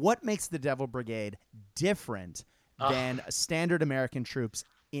 What makes the Devil Brigade different than standard American troops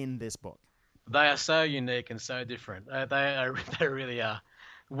in this book? They are so unique and so different. They really are.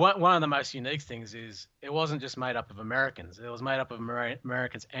 One of the most unique things is it wasn't just made up of Americans. It was made up of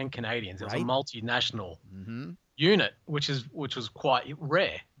Americans and Canadians. It was a multinational unit, which was quite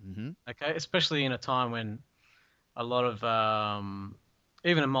rare. Okay, especially in a time when a lot of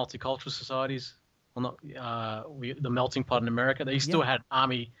even in multicultural societies, well, not the melting pot in America, you still had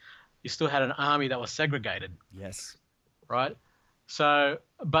army. You still had an army that was segregated. Yes. Right. So,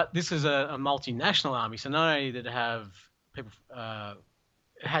 but this is a multinational army. So not only did it have people.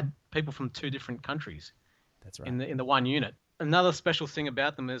 It had people from two different countries. That's right. In the one unit. Another special thing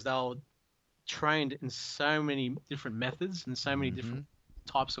about them is they were trained in so many different methods and so many different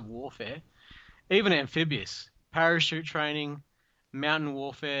types of warfare, even amphibious, parachute training, mountain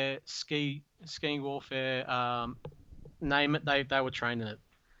warfare, skiing warfare, name it, they were trained in it.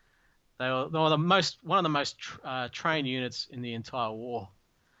 They were one of the most trained units in the entire war.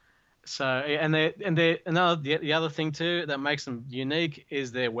 So the other thing too that makes them unique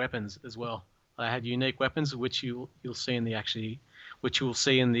is their weapons as well. They had unique weapons which you'll see in the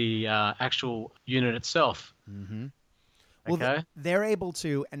actual unit itself. Mm-hmm. Okay. Well, they're able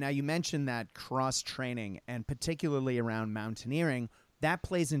to, and now you mentioned that cross training, and particularly around mountaineering, that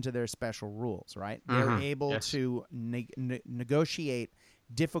plays into their special rules, right? They're able to negotiate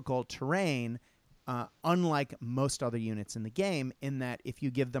difficult terrain, unlike most other units in the game, in that if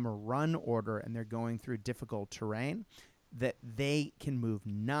you give them a run order and they're going through difficult terrain, that they can move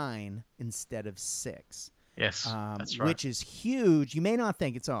 9 instead of 6. Yes, that's right. Which is huge. You may not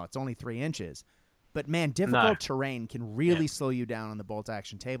think it's only 3 inches. But, man, difficult terrain can really slow you down on the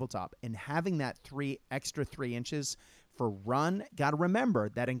bolt-action tabletop. And having that extra 3 inches for run, got to remember,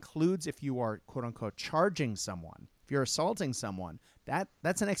 that includes if you are, quote-unquote, charging someone. If you're assaulting someone,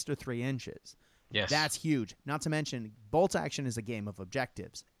 that's an extra 3 inches. Yes. That's huge. Not to mention, bolt action is a game of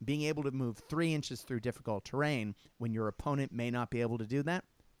objectives. Being able to move 3 inches through difficult terrain when your opponent may not be able to do that,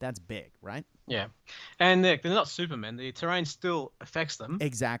 that's big, right? Yeah. And they're not Superman. The terrain still affects them.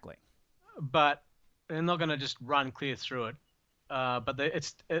 Exactly. But they're not going to just run clear through it. But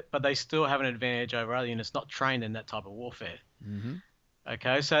they still have an advantage over other units not trained in that type of warfare. Mm-hmm.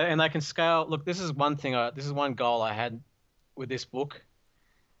 Okay, so and they can scale. Look, this is one thing. This is one goal I had with this book.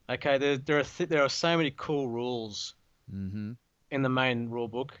 Okay, there are so many cool rules in the main rule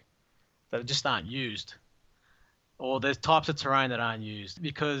book that just aren't used, or there's types of terrain that aren't used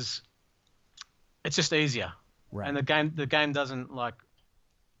because it's just easier. Right. And the game doesn't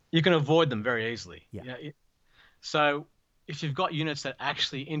you can avoid them very easily. Yeah. You know, so if you've got units that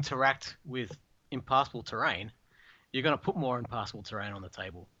actually interact with impassable terrain, you're going to put more impassable terrain on the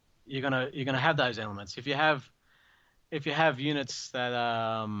table. You're going to have those elements. If you have units that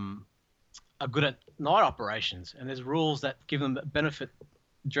are good at night operations and there's rules that give them benefit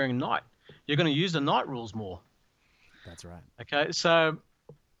during night, you're going to use the night rules more. That's right. Okay, so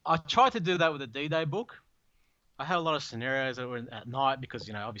I tried to do that with the D-Day book. I had a lot of scenarios that were at night because,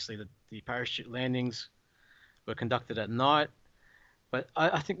 obviously the parachute landings were conducted at night. But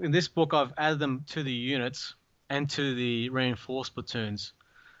I think in this book I've added them to the units and to the reinforced platoons.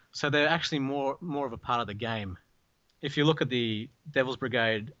 So they're actually more of a part of the game. If you look at the Devil's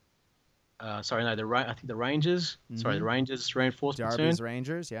Brigade, I think the Rangers. Mm-hmm. Sorry, the Rangers reinforced platoon. Darby's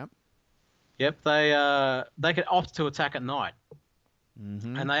Rangers, yeah. Yep, they can opt to attack at night.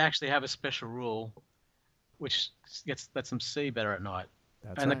 Mm-hmm. And they actually have a special rule which lets them see better at night.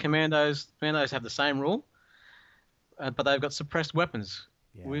 That's right. The commandos have the same rule, but they've got suppressed weapons,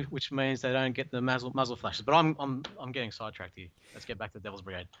 which means they don't get the muzzle flashes. But I'm getting sidetracked here. Let's get back to Devil's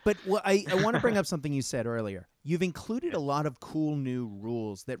Brigade. But I want to bring up something you said earlier. You've included a lot of cool new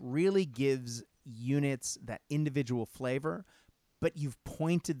rules that really gives units that individual flavor, but you've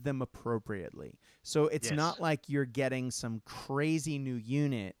pointed them appropriately. So it's not like you're getting some crazy new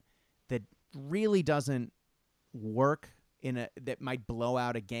unit that really doesn't work that might blow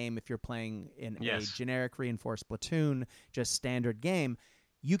out a game if you're playing in a generic reinforced platoon, just standard game.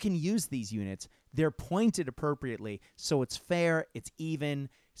 You can use these units. They're pointed appropriately, so it's fair, it's even,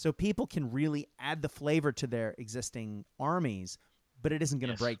 so people can really add the flavor to their existing armies, but it isn't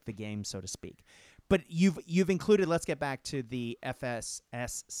going to break the game, so to speak. But you've included, let's get back to the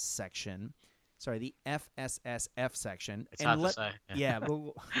FSS section. Sorry, the FSSF section. It's hard to say. Yeah,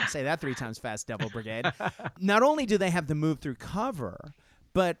 we'll say that 3 times fast, Devil Brigade. Not only do they have the move through cover,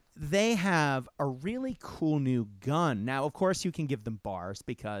 but they have a really cool new gun. Now, of course, you can give them bars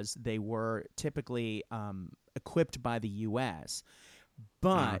because they were typically equipped by the U.S.,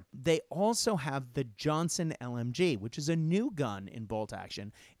 but they also have the Johnson LMG, which is a new gun in bolt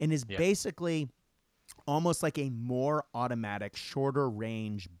action and is basically almost like a more automatic, shorter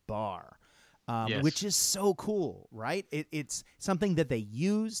range bar. Which is so cool, right? It's something that they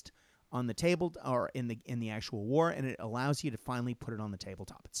used on the table or in the actual war, and it allows you to finally put it on the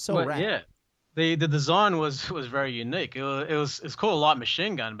tabletop. It's so rad. Yeah, the design was very unique. It's called a light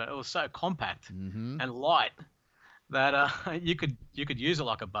machine gun, but it was so compact and light that you could use it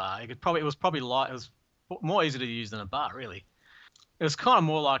like a bar. It was probably light. It was more easy to use than a bar, really. It was kind of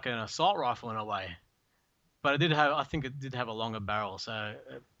more like an assault rifle in a way, but I think it did have a longer barrel. So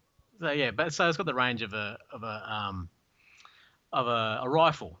it's got the range of a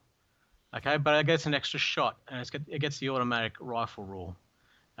rifle, okay, but it gets an extra shot, and it gets the automatic rifle rule,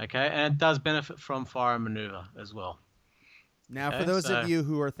 okay, and it does benefit from fire and maneuver as well, Now, Okay, for those of you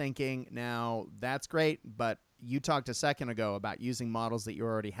who are thinking, now that's great, but you talked a second ago about using models that you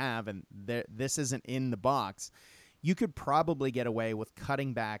already have, and this isn't in the box. You could probably get away with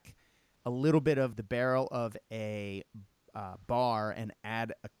cutting back a little bit of the barrel of a bar and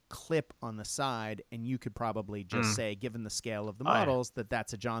add a clip on the side, and you could probably just say, given the scale of the models,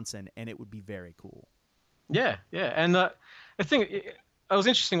 that's a Johnson, and it would be very cool. Yeah, yeah. And I think it was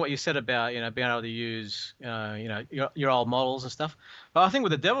interesting what you said about, being able to use, your old models and stuff. But I think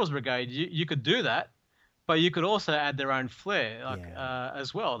with the Devil's Brigade, you could do that, but you could also add their own flair,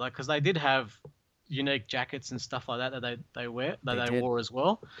 as well, because they did have unique jackets and stuff like that they wore as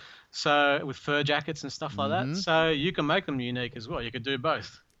well. So with fur jackets and stuff like that, so you can make them unique as well. You could do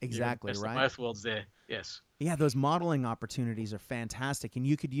both. Exactly, right? Both worlds there. Yes. Yeah, those modeling opportunities are fantastic, and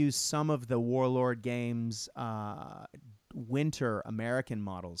you could use some of the Warlord Games winter American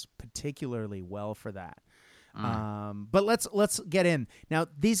models particularly well for that. But let's get in. Now,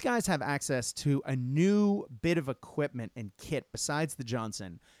 these guys have access to a new bit of equipment and kit besides the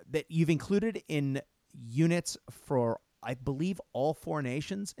Johnson that you've included in units for, I believe, all four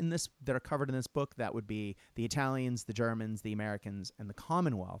nations in this that are covered in this book. That would be the Italians, the Germans, the Americans, and the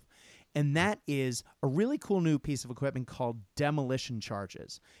Commonwealth. And that is a really cool new piece of equipment called demolition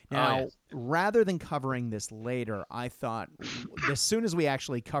charges. Now, rather than covering this later, I thought as soon as we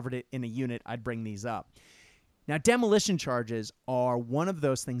actually covered it in a unit, I'd bring these up. Now, demolition charges are one of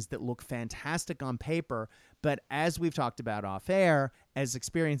those things that look fantastic on paper, but as we've talked about off air, as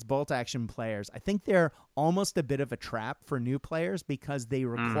experienced bolt action players, I think they're almost a bit of a trap for new players because they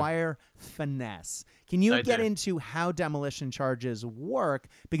require finesse. Can you get into how demolition charges work?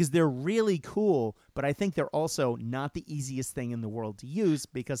 Because they're really cool, but I think they're also not the easiest thing in the world to use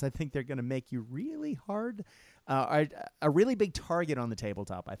because I think they're going to make you really hard, a really big target on the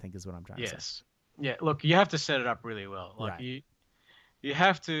tabletop, I think is what I'm trying to say. Yeah, look, you have to set it up really well. Like you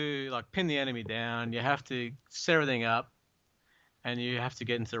have to pin the enemy down. You have to set everything up, and you have to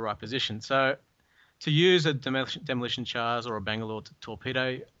get into the right position. So, to use a demolition charge or a Bangalore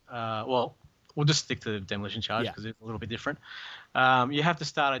torpedo, we'll just stick to the demolition charge because it's a little bit different. You have to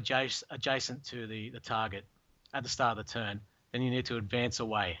start adjacent to the target at the start of the turn. Then you need to advance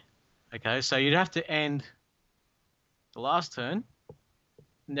away. Okay, so you'd have to end the last turn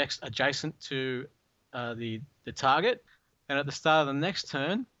next adjacent to the target, and at the start of the next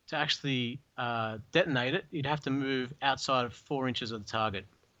turn to actually detonate it, you'd have to move outside of 4 inches of the target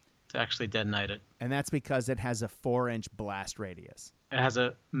to actually detonate it. And that's because it has a 4-inch blast radius. It has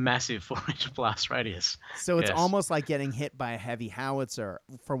a massive 4-inch blast radius. So it's almost like getting hit by a heavy howitzer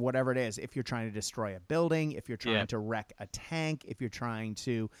for whatever it is. If you're trying to destroy a building, if you're trying to wreck a tank, if you're trying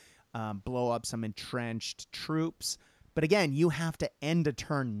to blow up some entrenched troops. But again, you have to end a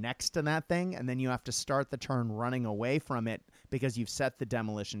turn next to that thing, and then you have to start the turn running away from it because you've set the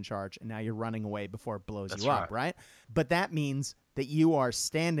demolition charge, and now you're running away before it blows you up, right? But that means that you are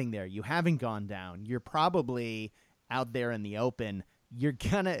standing there. You haven't gone down. You're probably out there in the open. You're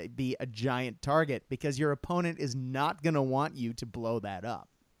going to be a giant target because your opponent is not going to want you to blow that up.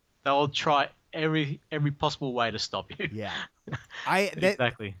 They'll try every possible way to stop you. Yeah.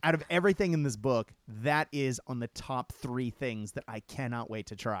 Exactly. Out of everything in this book, that is on the top 3 things that I cannot wait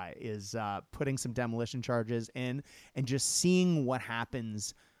to try is putting some demolition charges in and just seeing what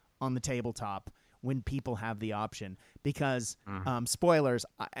happens on the tabletop when people have the option. Because, spoilers,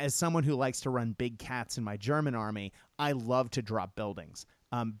 as someone who likes to run big cats in my German army, I love to drop buildings.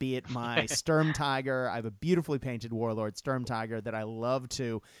 Be it my Sturm Tiger. I have a beautifully painted Warlord Sturm Tiger that I love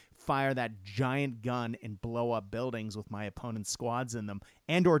to fire that giant gun and blow up buildings with my opponent's squads in them,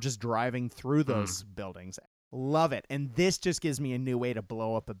 and or just driving through those buildings. Love it. And this just gives me a new way to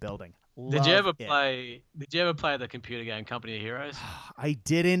blow up a building. Did you ever play the computer game Company of Heroes? I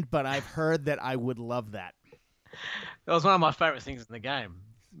didn't, but I've heard that I would love that. That was one of my favorite things in the game.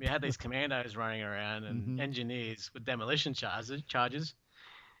 We had these commandos running around and engineers with demolition charges.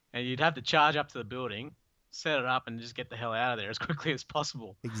 And you'd have to charge up to the building, set it up, and just get the hell out of there as quickly as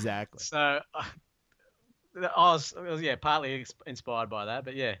possible. Exactly. So I was partly inspired by that,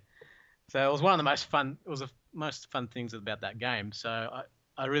 but yeah. So it was one of the most fun. It was the most fun things about that game. So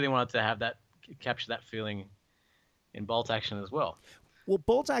I really wanted to have that capture that feeling in bolt action as well. Well,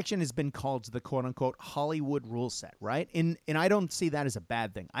 bolt action has been called the quote-unquote Hollywood rule set, right? And I don't see that as a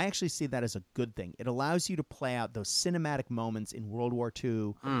bad thing. I actually see that as a good thing. It allows you to play out those cinematic moments in World War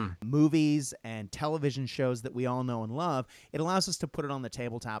II movies and television shows that we all know and love. It allows us to put it on the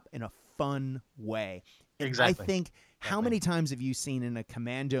tabletop in a fun way. And exactly. I think how many times have you seen in a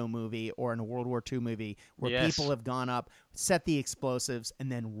Commando movie or in a World War II movie where people have gone up, set the explosives,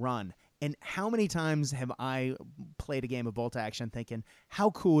 and then run? And how many times have I played a game of bolt action thinking, how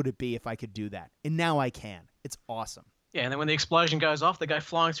cool would it be if I could do that? And now I can. It's awesome. Yeah, and then when the explosion goes off, they go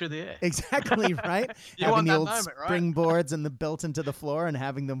flying through the air. Exactly, right? You having want the that old moment, right? springboards and the built into the floor and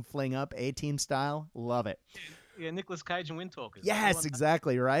having them fling up A-Team style. Love it. Yeah, Nicolas Cage and Windtalkers. Yes,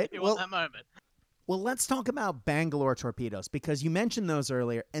 exactly, right? You want that moment. Well, let's talk about Bangalore torpedoes, because you mentioned those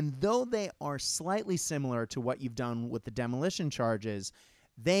earlier, and though they are slightly similar to what you've done with the demolition charges,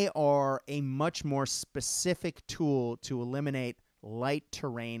 they are a much more specific tool to eliminate light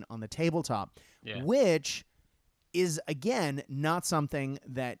terrain on the tabletop, which is, again, not something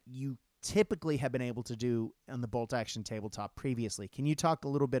that you typically have been able to do on the bolt action tabletop previously. Can you talk a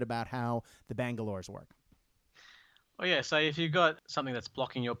little bit about how the Bangalores work? Oh yeah, so if you've got something that's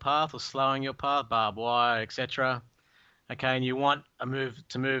blocking your path or slowing your path, barbed wire, etc., okay, and you want to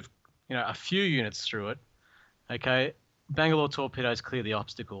move, a few units through it, okay, Bangalore torpedoes clear the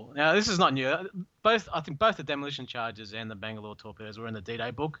obstacle. Now this is not new. I think both the demolition charges and the Bangalore torpedoes were in the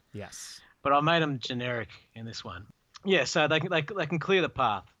D-Day book. Yes, but I made them generic in this one. Yeah, so they can clear the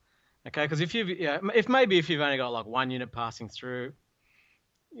path, okay, because if you've only got like one unit passing through,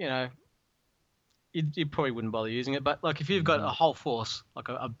 you probably wouldn't bother using it. But like if you've got a whole force, like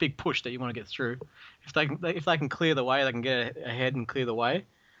a big push that you want to get through, if they can clear the way, they can get ahead and clear the way.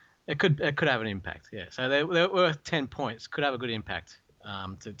 It could have an impact. Yeah. So they're worth 10 points. Could have a good impact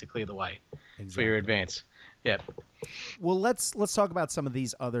to clear the way for your advance. Yeah. Well, let's talk about some of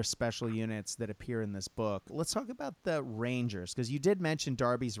these other special units that appear in this book. Let's talk about the Rangers, because you did mention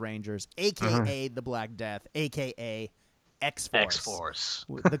Darby's Rangers, a.k.a. the Black Death, a.k.a. X-Force. X-Force.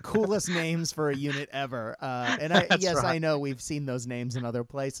 The coolest names for a unit ever. And I know we've seen those names in other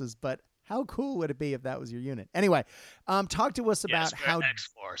places, but how cool would it be if that was your unit? Anyway, talk to us about how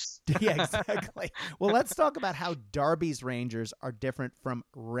X-Force. Yeah, exactly. Well, let's talk about how Darby's Rangers are different from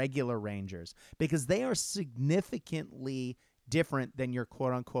regular Rangers, because they are significantly different than your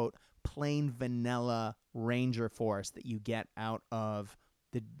quote-unquote plain vanilla Ranger force that you get out of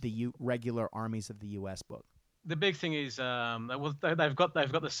the regular armies of the U.S. book. The big thing is they've got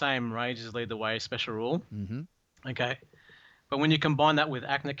the same Rangers lead the way special rule. Mm-hmm. Okay. But when you combine that with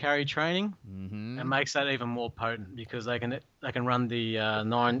Acna carry training, it makes that even more potent, because they can run the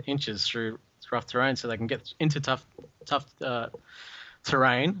 9 inches through rough terrain, so they can get into tough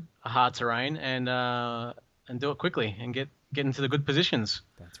terrain, hard terrain, and do it quickly and get into the good positions.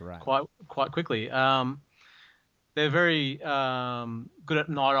 That's right. Quite quickly. They're very good at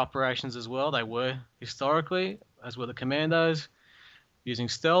night operations as well. They were historically, as were the commandos, using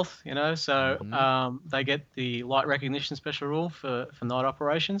stealth, so they get the light recognition special rule for night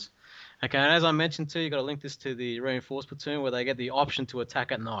operations. Okay, and as I mentioned too, you've got to link this to the reinforced platoon, where they get the option to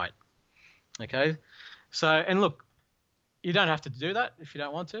attack at night. Okay, so, and look, you don't have to do that if you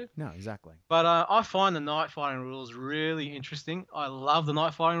don't want to. No, exactly. But I find the night fighting rules really interesting. I love the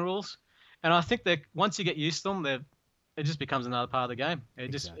night fighting rules, and I think that once you get used to them, it just becomes another part of the game. It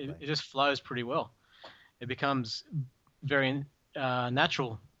just flows pretty well. It becomes very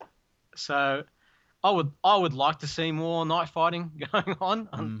natural. So I would like to see more night fighting going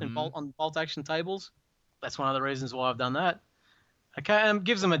on bolt action tables. That's one of the reasons why I've done that. Okay, and it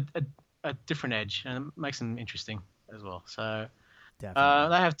gives them a different edge, and it makes them interesting as well. So they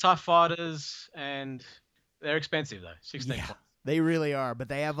have tough fighters, and they're expensive though. 16 points. They really are, but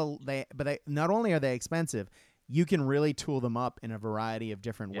they not only are they expensive, you can really tool them up in a variety of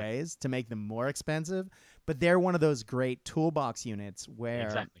different ways to make them more expensive. But they're one of those great toolbox units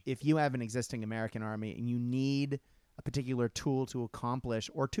where if you have an existing American army and you need a particular tool to accomplish,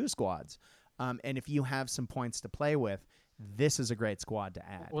 or 2 squads, and if you have some points to play with, this is a great squad to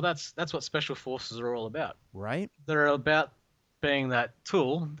add. Well, that's what special forces are all about, right? They're about being that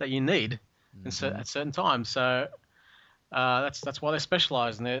tool that you need at certain times. So that's why they're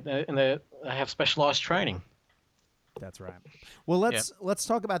specialized, and they have specialized training. That's right. Well, let's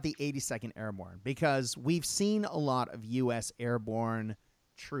talk about the 82nd Airborne, because we've seen a lot of U.S. airborne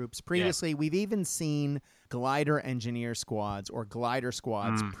troops previously. We've even seen glider engineer squads or glider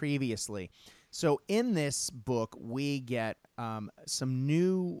squads previously. So in this book, we get some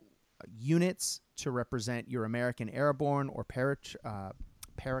new units to represent your American airborne or paratrooper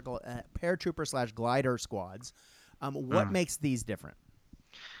 / glider squads. What makes these different?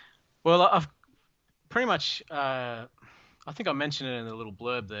 Well, I've pretty much, I think I mentioned it in the little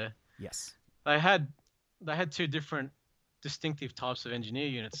blurb there. Yes. They had 2 different distinctive types of engineer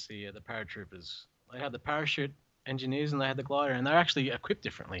units, the paratroopers. They had the parachute engineers and they had the glider, and they're actually equipped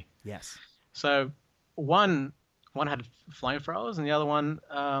differently. Yes. So one had flamethrowers and the other one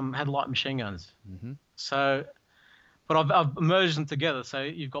had light machine guns. Mm-hmm. So, but I've merged them together, so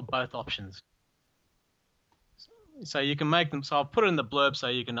you've got both options. So you can make them. So I'll put it in the blurb so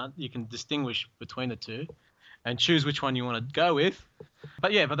you can distinguish between the two, and choose which one you want to go with.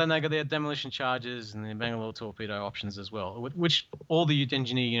 But then they got their demolition charges and the Bangalore torpedo options as well, which all the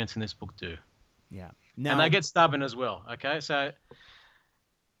engineer units in this book do. Yeah. And they get stubborn as well. Okay, so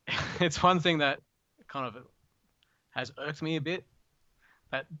it's one thing that kind of has irked me a bit,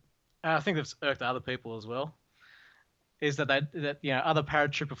 that I think it's irked other people as well, is that other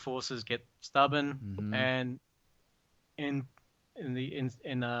paratrooper forces get stubborn, and in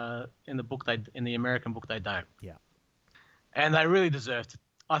the book in the American book they don't. Yeah. And they really deserve to.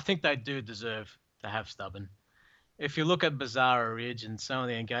 I think they do deserve to have stubborn. If you look at Bazara Ridge and some of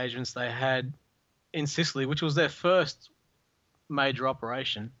the engagements they had in Sicily, which was their first major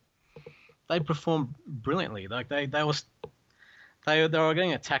operation, they performed brilliantly. Like they were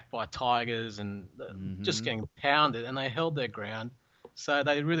getting attacked by tigers and just getting pounded, and they held their ground. So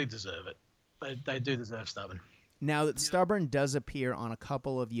they really deserve it. They do deserve stubborn. Now, that stubborn does appear on a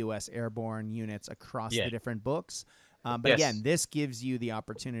couple of U.S. airborne units across the different books. But again, this gives you the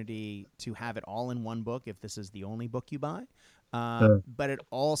opportunity to have it all in one book if this is the only book you buy. But it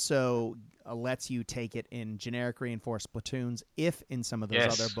also lets you take it in generic reinforced platoons if in some of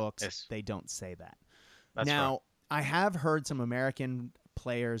those other books they don't say that. That's now, right. I have heard some American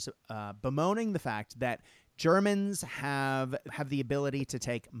players bemoaning the fact that Germans have the ability to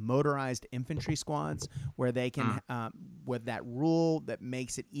take motorized infantry squads where they can, with that rule that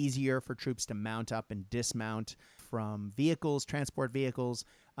makes it easier for troops to mount up and dismount from vehicles, transport vehicles.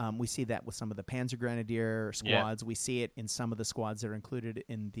 We see that with some of the Panzer Grenadier squads. We see it in some of the squads that are included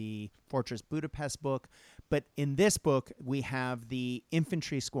in the Fortress Budapest book. But in this book, we have the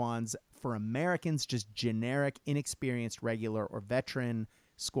infantry squads for Americans, just generic, inexperienced, regular, or veteran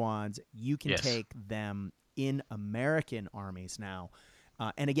squads. You can take them in American armies now.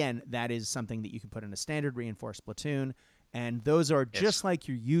 And again, that is something that you can put in a standard reinforced platoon. And those are just like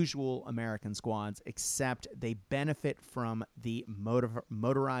your usual American squads, except they benefit from the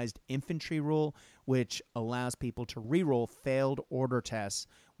motorized infantry rule, which allows people to reroll failed order tests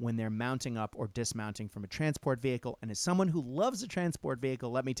when they're mounting up or dismounting from a transport vehicle. And as someone who loves a transport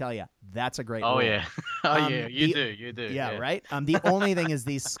vehicle, let me tell you, that's a great rule. Yeah. You do. Yeah, right? The only thing is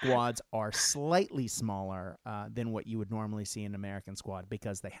these squads are slightly smaller than what you would normally see in an American squad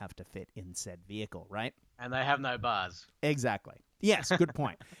because they have to fit in said vehicle, right? And they have no bars. Exactly. Yes, good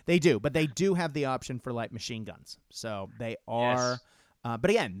point. They do, but they do have the option for light machine guns. So they are, but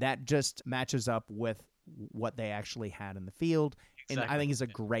again, that just matches up with what they actually had in the field. Exactly. And I think is a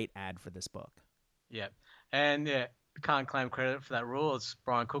great ad for this book. Yeah. And can't claim credit for that rule. It's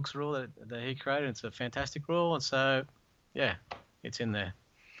Brian Cook's rule that he created. It's a fantastic rule. And so, it's in there.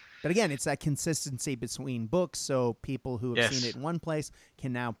 But again, it's that consistency between books, so people who have seen it in one place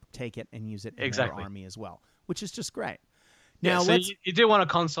can now take it and use it in their army as well, which is just great. Now, so you do want to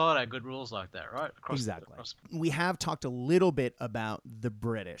consolidate good rules like that, right? Exactly. We have talked a little bit about the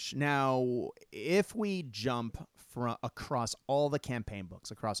British. Now, if we jump across all the campaign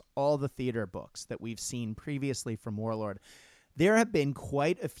books, across all the theater books that we've seen previously from Warlord, there have been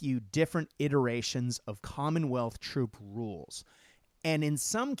quite a few different iterations of Commonwealth troop rules. And in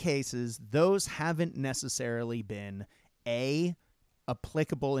some cases, those haven't necessarily been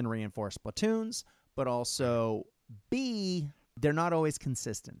applicable in reinforced platoons, but also B, they're not always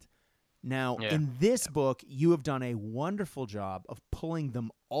consistent. Now, in this book, you have done a wonderful job of pulling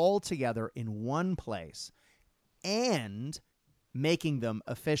them all together in one place and making them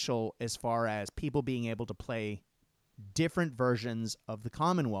official as far as people being able to play different versions of the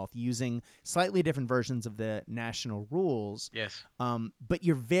Commonwealth using slightly different versions of the national rules. Yes. But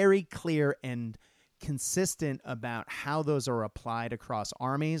you're very clear and consistent about how those are applied across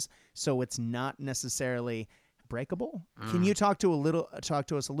armies, so it's not necessarily breakable. Can you talk to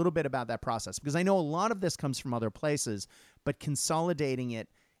us a little bit about that process? Because I know a lot of this comes from other places, but consolidating it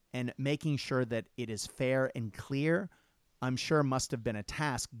and making sure that it is fair and clear, I'm sure must have been a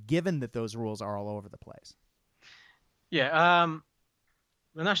task, given that those rules are all over the place. Yeah,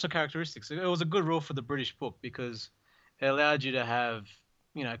 the national characteristics. It was a good rule for the British book because it allowed you to have,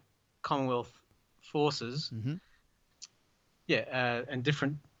 Commonwealth forces, and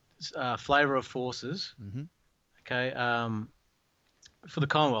different flavor of forces. Okay, for the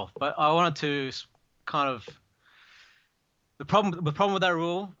Commonwealth. But I wanted to kind of the problem with that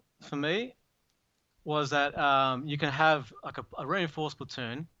rule for me was that you can have like a reinforced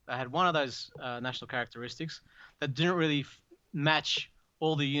platoon that had one of those national characteristics that didn't really match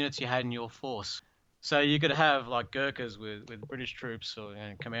all the units you had in your force. So you could have like Gurkhas with British troops or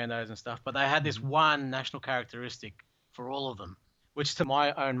commandos and stuff, but they had this one national characteristic for all of them, which to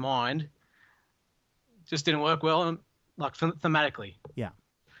my own mind just didn't work well, like thematically. Yeah.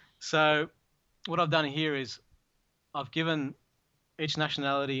 So what I've done here is I've given each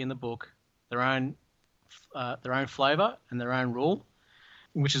nationality in the book their own flavor and their own rule,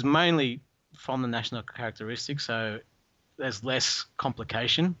 which is mainly from the national characteristics. So there's less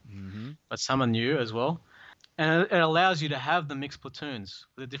complication, but some are new as well. And it allows you to have the mixed platoons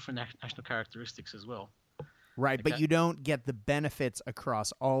with the different national characteristics as well. Right, okay. But you don't get the benefits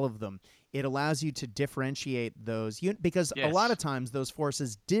across all of them. It allows you to differentiate those because a lot of times those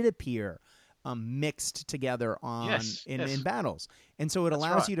forces did appear mixed together in battles, and so it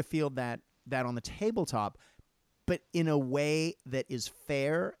allows you to feel that on the tabletop, but in a way that is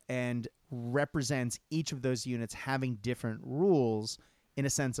fair and represents each of those units having different rules in a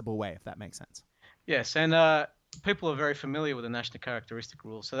sensible way, if that makes sense. Yes, and people are very familiar with the national characteristic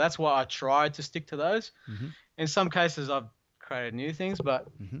rules, so that's why I tried to stick to those. In some cases, I've created new things, but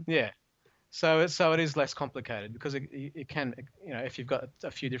so it is less complicated because it can, if you've got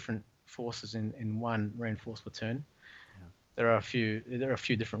a few different forces in one reinforced platoon, there are a few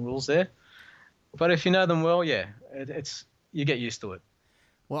different rules there. But if you know them well, you get used to it.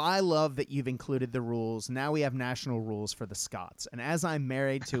 Well, I love that you've included the rules. Now we have national rules for the Scots. And as I'm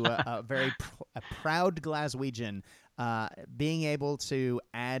married to a proud Glaswegian, being able to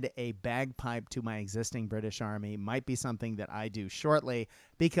add a bagpipe to my existing British Army might be something that I do shortly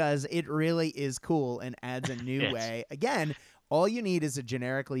because it really is cool and adds a new way. Again, all you need is a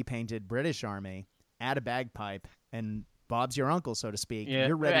generically painted British Army, add a bagpipe, and Bob's your uncle, so to speak. Yeah.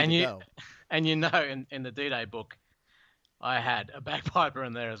 You're ready to go. And in the D-Day book, I had a bagpiper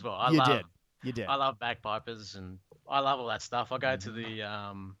in there as well. You did. I love bagpipers and I love all that stuff. I go to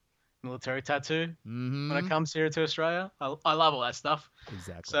the military tattoo when it comes here to Australia. I love all that stuff.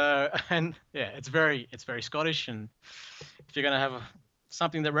 Exactly. So it's very Scottish, and if you're gonna have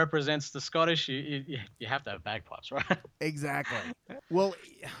something that represents the Scottish, you have to have bagpipes, right? Exactly. Well,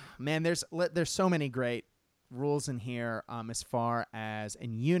 man, there's so many great rules in here as far as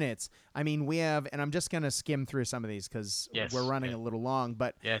in units. I mean, we have, and I'm just going to skim through some of these because we're running a little long,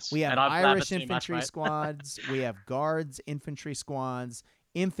 but we have Irish infantry squads, we have Guards infantry squads,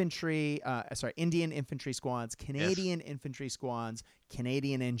 Indian infantry squads, Canadian infantry squads,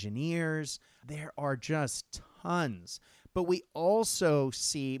 Canadian engineers. There are just tons. But we also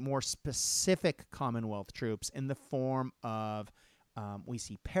see more specific Commonwealth troops in the form of, we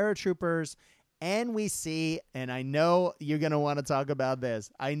see paratroopers. And we see, and I know you're going to want to talk about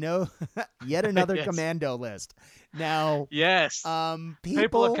this. I know yet another commando list. Now,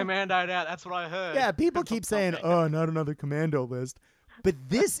 people are commandoed out. That's what I heard. Yeah, people keep saying, "Oh, not another commando list." But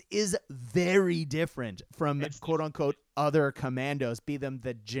this is very different from quote unquote other commandos, be them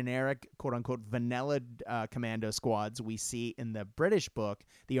the generic quote unquote vanilla commando squads we see in the British book,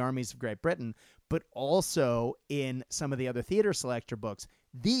 The Armies of Great Britain, but also in some of the other theater selector books.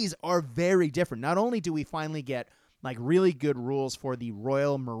 These are very different. Not only do we finally get like really good rules for the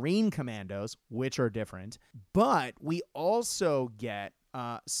Royal Marine Commandos, which are different, but we also get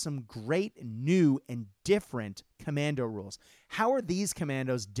some great new and different commando rules. How are these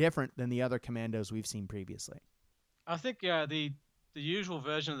commandos different than the other commandos we've seen previously? I think the usual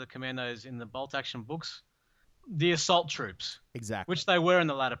version of the commandos in the bolt action books, the assault troops. Exactly. Which they were in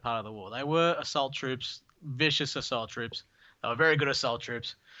the latter part of the war. They were assault troops, vicious assault troops. They were very good assault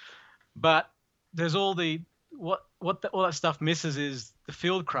troops. But there's all all that stuff misses is the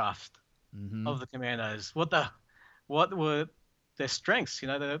fieldcraft of the commandos. What were their strengths?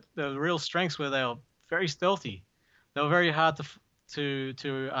 The real strengths were they were very stealthy. They were very hard they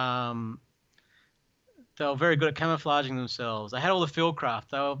were very good at camouflaging themselves. They had all the fieldcraft.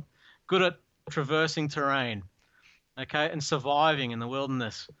 They were good at traversing terrain, and surviving in the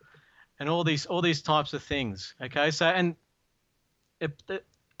wilderness, and all these types of things. So and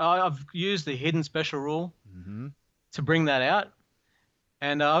I've used the hidden special rule to bring that out.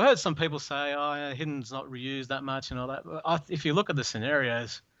 And I've heard some people say, hidden's not reused that much and all that. But if you look at the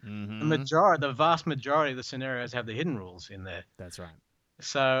scenarios, the vast majority of the scenarios have the hidden rules in there. That's right.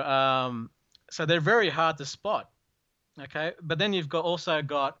 So they're very hard to spot. But then you've also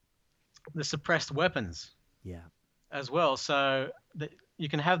got the suppressed weapons. Yeah. As well. So you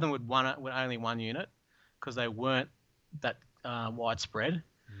can have them with only one unit because they weren't that widespread.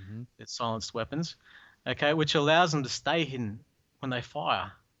 It's silenced weapons. Which allows them to stay hidden when they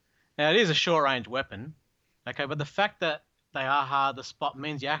fire. Now, it is a short-range weapon, but the fact that they are hard to spot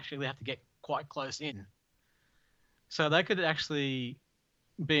means you actually have to get quite close in. So they could actually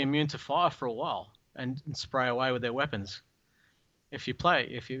be immune to fire for a while and spray away with their weapons if you play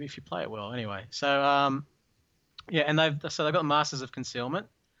it well. Anyway, so Yeah, and they've got Masters of Concealment,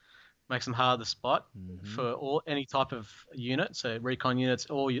 makes them hard to spot for any type of unit, so recon units,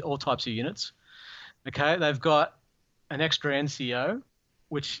 all types of units. Okay, they've got an extra NCO,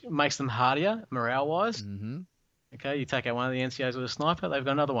 which makes them hardier morale-wise. Okay, you take out one of the NCOs with a sniper, they've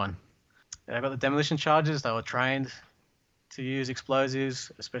got another one. They've got the demolition charges. They were trained to use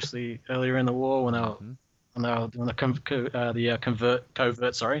explosives, especially earlier in the war when they were doing the covert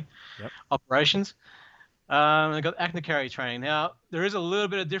operations. They've got active carry training. Now, there is a little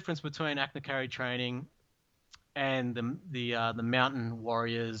bit of difference between active carry training and the mountain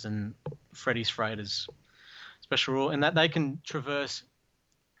warriors and Freddy's Freighters special rule, in that they can traverse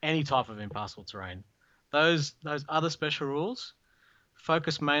any type of impassable terrain. Those other special rules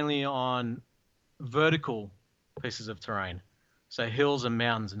focus mainly on vertical pieces of terrain, so hills and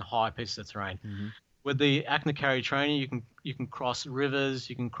mountains and high pieces of terrain. With the active carry training, you can cross rivers,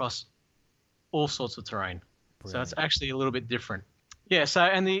 you can cross all sorts of terrain. Brilliant. So it's actually a little bit different. Yeah. So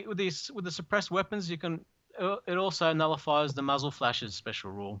with the suppressed weapons, it also nullifies the muzzle flashes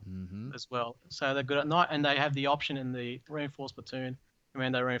special rule as well. So they're good at night, and they have the option in the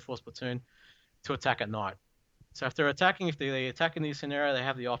commando reinforced platoon, to attack at night. So if they're attacking the scenario, they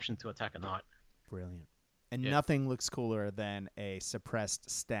have the option to attack at night. Brilliant. And nothing looks cooler than a suppressed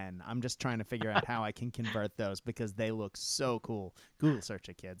Sten. I'm just trying to figure out how I can convert those because they look so cool. Google search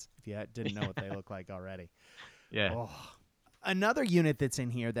it, kids, if you didn't know what they look like already. Yeah. Oh. Another unit that's in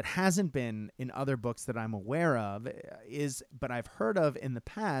here that hasn't been in other books that I'm aware of but I've heard of in the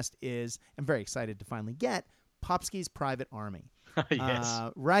past I'm very excited to finally get, Popsky's Private Army. Yes.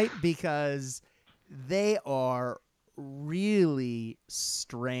 Right? Because they are really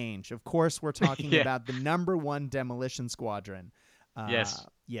strange. Of course, we're talking about the number one demolition squadron. Yes.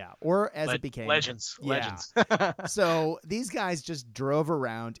 Yeah. Or as it became. Legends. Yeah. Legends. So these guys just drove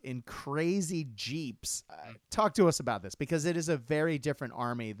around in crazy Jeeps. Talk to us about this, because it is a very different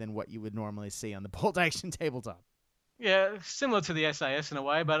army than what you would normally see on the Bolt Action tabletop. Yeah, similar to the SAS in a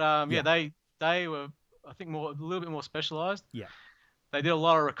way, but they were, I think, a little bit more specialized. Yeah. They did a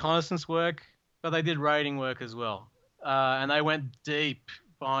lot of reconnaissance work, but they did raiding work as well. And they went deep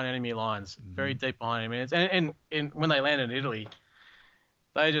behind enemy lines, very deep behind enemy lines. And when they landed in Italy,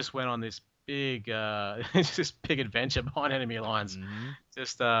 they just went on this big adventure behind enemy lines.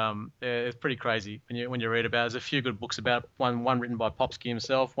 It's pretty crazy when you read about it. There's a few good books about one written by Popsky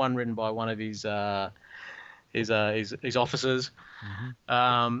himself, one written by one of his officers. So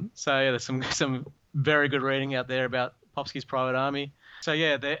yeah, there's some very good reading out there about Popsky's Private Army. So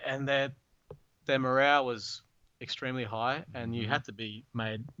yeah, their morale was extremely high, and you had to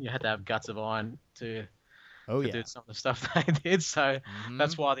have guts of iron to do some of the stuff they did. So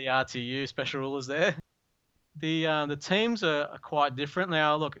that's why the RTU special rule is there. The teams are quite different.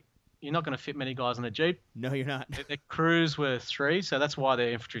 Now, look, you're not going to fit many guys in a Jeep. No, you're not. Their crews were 3, so that's why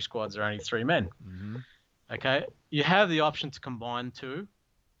their infantry squads are only 3 men. Okay, you have the option to combine 2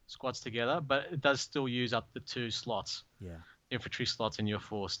 squads together, but it does still use up the 2 slots. Yeah. Infantry slots in your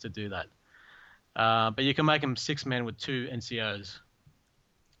force to do that. But you can make them 6 men with 2 NCOs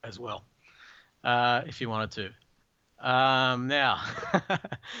as well, if you wanted to. Now,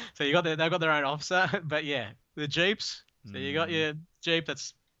 so they've got their own officer, but yeah, the Jeeps. So you got your Jeep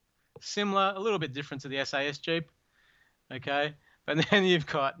that's similar, a little bit different to the SAS Jeep. Okay, but then you've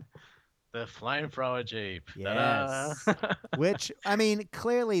got the flamethrower Jeep. Yes. Which, I mean,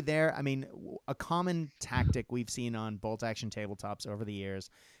 clearly a common tactic we've seen on Bolt Action tabletops over the years,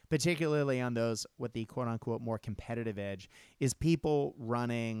 particularly on those with the quote-unquote more competitive edge, is people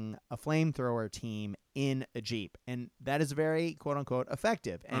running a flamethrower team in a Jeep. And that is very quote-unquote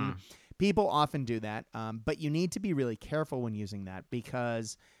effective. And people often do that, but you need to be really careful when using that,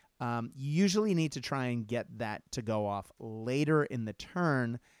 because you usually need to try and get that to go off later in the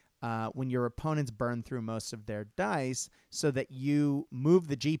turn, when your opponents burn through most of their dice, so that you move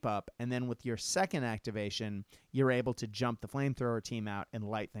the Jeep up, and then with your second activation, you're able to jump the flamethrower team out and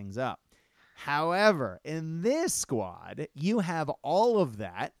light things up. However, in this squad, you have all of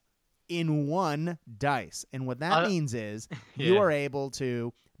that in one dice. And what that means is you are able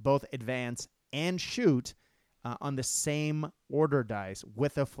to both advance and shoot on the same order dice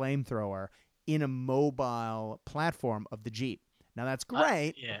with a flamethrower in a mobile platform of the Jeep. Now, that's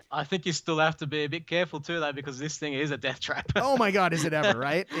great. I think you still have to be a bit careful too, though, because this thing is a death trap. Oh, my God, is it ever,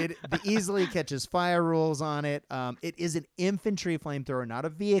 right? It easily catches fire rules on it. It is an infantry flamethrower, not a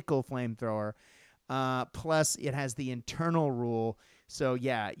vehicle flamethrower. Plus, it has the internal rule. So,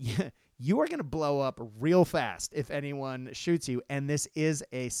 yeah, you are going to blow up real fast if anyone shoots you. And this is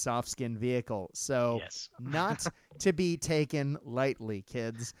a soft-skin vehicle. So, not to be taken lightly,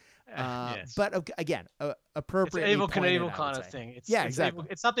 kids. Yes. But again, It's appropriately Evel pointed, Knievel I kind would of say. thing. It's Yeah, it's exactly.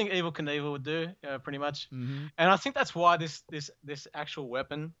 It's something Evel Knievel would do, pretty much. Mm-hmm. And I think that's why this actual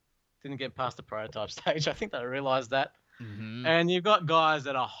weapon didn't get past the prototype stage. I think they realized that. Mm-hmm. And you've got guys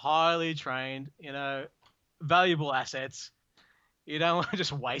that are highly trained, valuable assets. You don't want to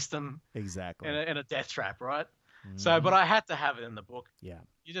just waste them Exactly. in a death trap, right? So, Mm-hmm. but I had to have it in the book. Yeah.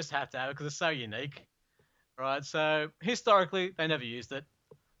 You just have to have it because it's so unique, right? So historically, they never used it.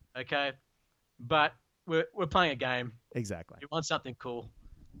 Okay, but we're playing a game. Exactly. You want something cool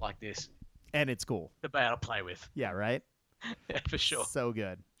like this And it's cool. to be able to play with. Yeah, right? Yeah, for sure. So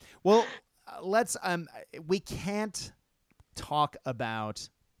good. Well, let's we can't talk about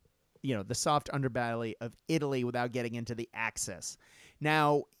the soft underbelly of Italy without getting into the Axis.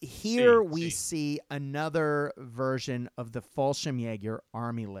 Now, here we see another version of the Fallschirmjäger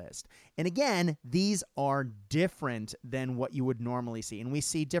army list. And again, these are different than what you would normally see. And we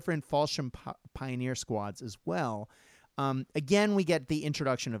see different Fallschirm pioneer squads as well. Again, we get the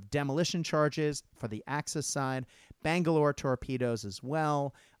introduction of demolition charges for the Axis side, Bangalore torpedoes as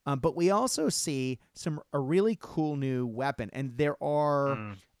well. But we also see a really cool new weapon. And there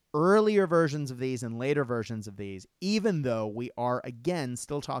are earlier versions of these and later versions of these, even though we are, again,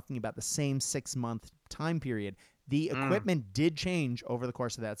 still talking about the same 6-month time period. The equipment did change over the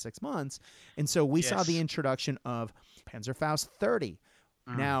course of that 6 months. And so we saw the introduction of Panzerfaust 30.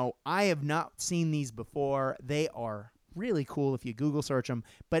 Now, I have not seen these before. They are really cool if you Google search them,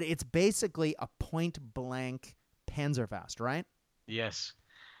 but it's basically a point-blank Panzerfaust, right? Yes.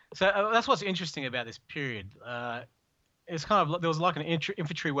 So that's what's interesting about this period. It's kind of, there was like an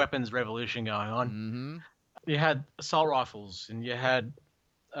infantry weapons revolution going on. Mm-hmm. You had assault rifles and you had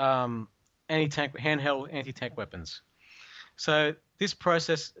handheld anti-tank weapons. So this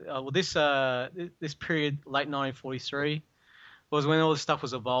process, this period, late 1943, was when all this stuff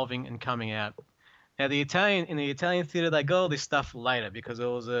was evolving and coming out. Now in the Italian theater, they got all this stuff later because it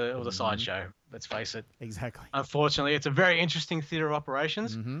was a sideshow. Let's face it. Exactly. Unfortunately, it's a very interesting theater of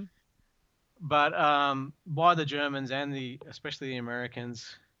operations. Mm-hmm. But by the Germans and especially the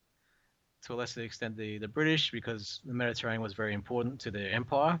Americans, to a lesser extent the British, because the Mediterranean was very important to their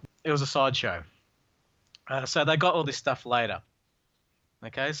empire, it was a sideshow. So they got all this stuff later.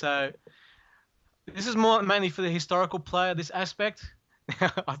 Okay, so this is mainly for the historical player, this aspect.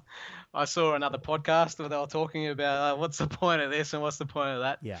 I saw another podcast where they were talking about what's the point of this and what's the point of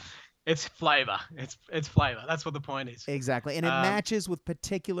that. Yeah. It's flavor. It's flavor. That's what the point is. Exactly. And it matches with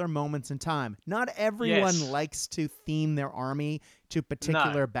particular moments in time. Not everyone likes to theme their army to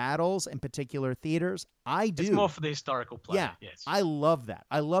particular battles and particular theaters. I do. It's more for the historical play. Yeah. Yes. I love that.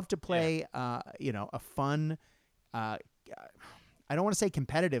 I love to play, a fun, I don't want to say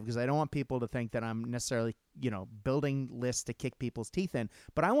competitive because I don't want people to think that I'm necessarily, building lists to kick people's teeth in,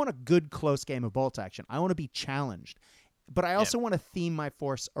 but I want a good close game of bolt action. I want to be challenged. But I also want to theme my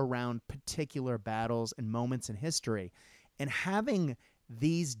force around particular battles and moments in history. And having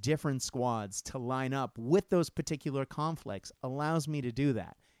these different squads to line up with those particular conflicts allows me to do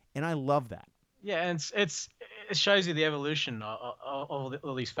that. And I love that. Yeah, and it shows you the evolution of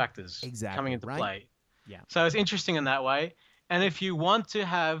all these factors coming into play. Yeah. So it's interesting in that way. And if you want to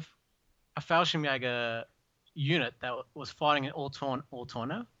have a Fallschirmjäger unit that was fighting in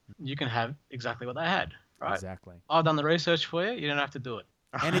Ortona, you can have exactly what they had. Right. Exactly. I've done the research for you. You don't have to do it.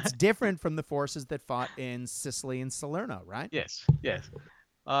 And it's different from the forces that fought in Sicily and Salerno, right? Yes.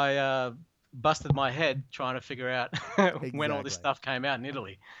 I busted my head trying to figure out when all this stuff came out in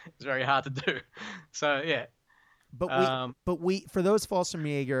Italy. It's very hard to do. So, yeah. But we for those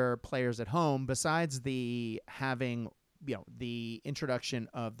Fallschirmjäger players at home, besides the having the introduction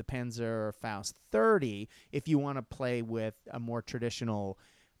of the Panzerfaust 30, if you want to play with a more traditional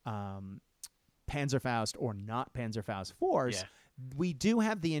Panzerfaust or not Panzerfaust force, we do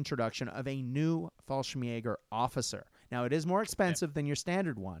have the introduction of a new Fallschirmjäger officer. Now, it is more expensive than your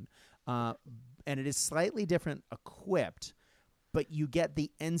standard one, and it is slightly different equipped, but you get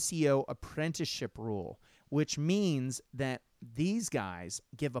the NCO apprenticeship rule, which means that these guys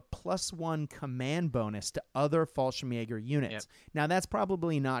give a +1 command bonus to other Fallschirmjäger units. Yep. Now, that's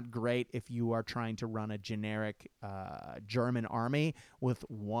probably not great if you are trying to run a generic German army with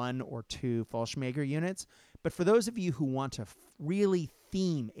 1 or 2 Fallschirmjäger units. But for those of you who want to really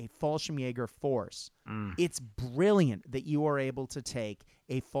theme a Fallschirmjäger force, it's brilliant that you are able to take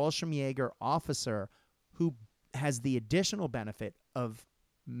a Fallschirmjäger officer who has the additional benefit of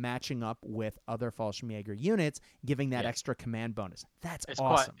matching up with other Fallschirmjäger units, giving that extra command bonus. That's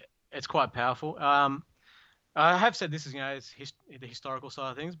awesome. It's quite powerful. I have said this is the historical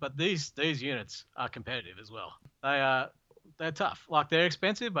side of things, but these units are competitive as well. They're tough. Like, they're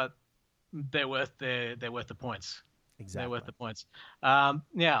expensive, but they're worth the points. Exactly. They're worth the points.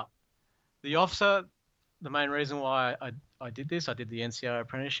 Now, the officer, the main reason why I did this, I did the NCO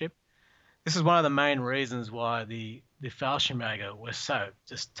apprenticeship. This is one of the main reasons why the Fallschirmjäger were so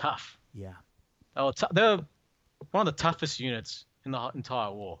just tough. Yeah. They were one of the toughest units in the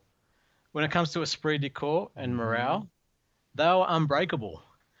entire war. When it comes to esprit de corps and morale, they were unbreakable.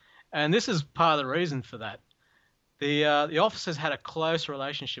 And this is part of the reason for that. The officers had a close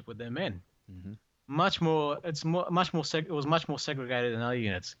relationship with their men. Mm-hmm. It was much more segregated than other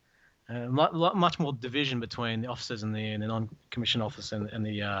units. Much more division between the officers and the non-commissioned officers and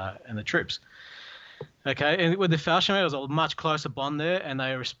the troops. Okay, and with the Fallschirmjäger, there was a much closer bond there, and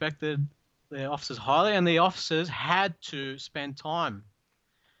they respected the officers highly, and the officers had to spend time.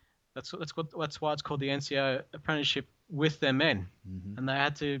 That's why it's called the NCO apprenticeship with their men, and they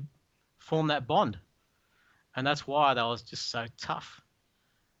had to form that bond, and that's why they was just so tough,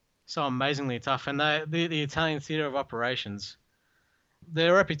 so amazingly tough. And the Italian theatre of operations,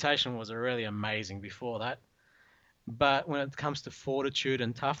 their reputation was really amazing before that, but when it comes to fortitude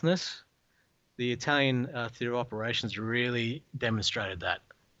and toughness, the Italian theatre of operations really demonstrated that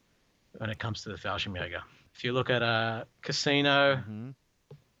when it comes to the Fallschirmjäger. If you look at Casino,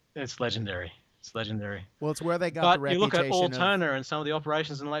 it's legendary. It's legendary. Well, it's where they got but the reputation. You look at Altona and some of the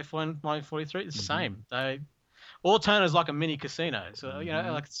operations in late 1943, it's the same. Altona is like a mini Casino, so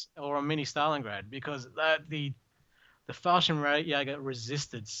or a mini Stalingrad, because the Fallschirmjäger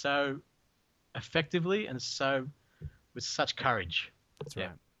resisted so effectively and so with such courage. That's right.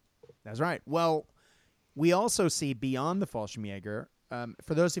 That's right. Well, we also see beyond the Fallschirmjäger,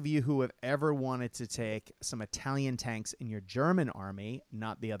 for those of you who have ever wanted to take some Italian tanks in your German army,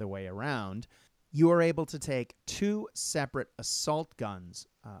 not the other way around, you are able to take two separate assault guns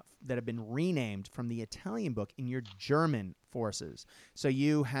that have been renamed from the Italian book in your German forces. So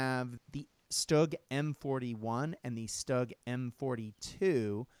you have the Stug M41 and the Stug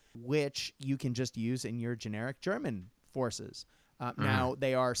M42, which you can just use in your generic German forces. Now,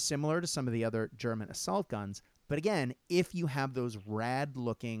 they are similar to some of the other German assault guns, but again, if you have those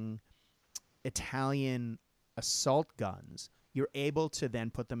rad-looking Italian assault guns, you're able to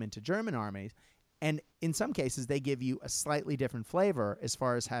then put them into German armies, and in some cases, they give you a slightly different flavor as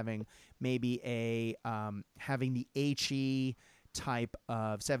far as having maybe having the HE type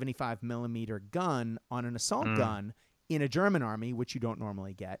of 75 millimeter gun on an assault gun in a German army, which you don't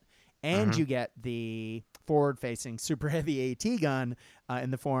normally get. And you get the forward-facing super heavy AT gun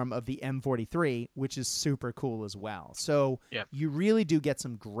in the form of the M43, which is super cool as well. So you really do get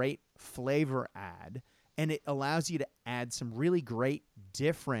some great flavor add, and it allows you to add some really great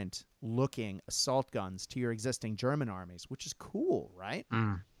different-looking assault guns to your existing German armies, which is cool, right?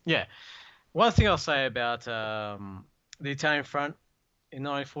 Yeah. One thing I'll say about the Italian front in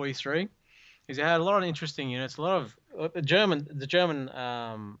 1943 is it had a lot of interesting units, a lot of the German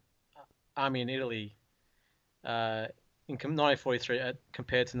army in Italy in 1943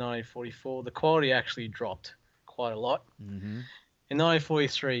 compared to 1944, the quality actually dropped quite a lot. In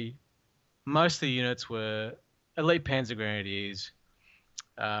 1943, most of the units were elite Panzer Grenadiers,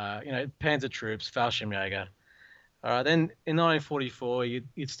 Panzer troops, Fallschirmjäger. Then in 1944,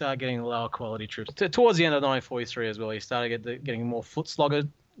 you'd start getting lower quality troops. Towards the end of 1943 as well, you started getting more foot slugger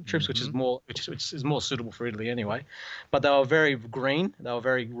troops, which is more suitable for Italy anyway. But they were very green. They were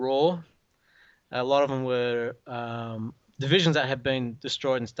very raw. A lot of them were divisions that had been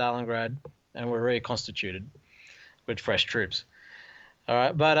destroyed in Stalingrad and were reconstituted with fresh troops. All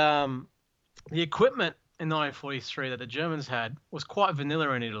right, but the equipment in 1943 that the Germans had was quite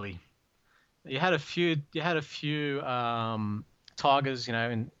vanilla in Italy. You had a few Tigers,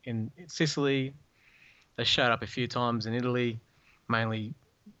 in Sicily. They showed up a few times in Italy, mainly,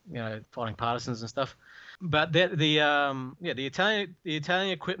 fighting partisans and stuff. But the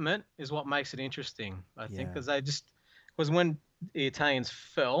Italian equipment is what makes it interesting, I think, because when the Italians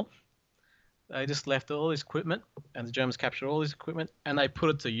fell, they just left all this equipment, and the Germans captured all this equipment, and they put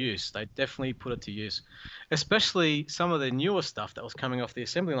it to use. They definitely put it to use, especially some of the newer stuff that was coming off the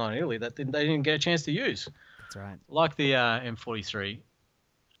assembly line in Italy that they didn't get a chance to use. That's right. Like the M43.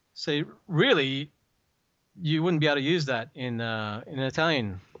 So really, you wouldn't be able to use that in an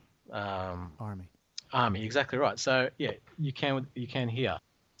Italian army. Exactly right. So yeah, you can here.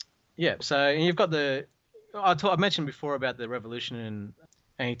 Yeah. So and you've got I mentioned before about the revolution in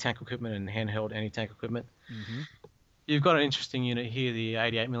anti-tank equipment and handheld anti-tank equipment. You've got an interesting unit here, the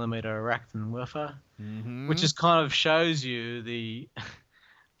 88mm Raktenwerfer, which just kind of shows you the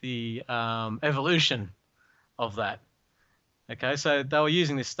evolution of that. Okay, so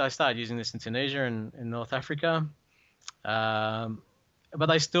they started using this in Tunisia and in North Africa, but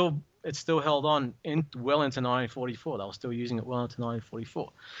they still it still held on well into 1944. They were still using it well into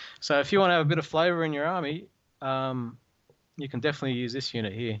 1944. So if you want to have a bit of flavor in your army, you can definitely use this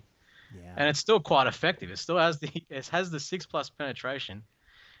unit here. Yeah. And it's still quite effective. It still has the 6+ penetration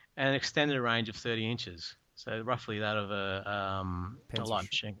and an extended range of 30 inches. So roughly that of a light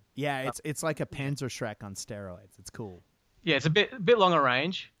machine. Yeah, it's like a Panzerschreck on steroids. It's cool. Yeah, it's a bit longer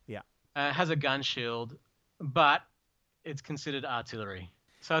range. Yeah. It has a gun shield, but it's considered artillery.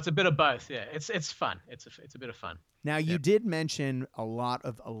 So it's a bit of both. Yeah, it's fun. It's a bit of fun. Now, you did mention a lot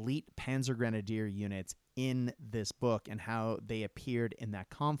of elite Panzergrenadier units in this book and how they appeared in that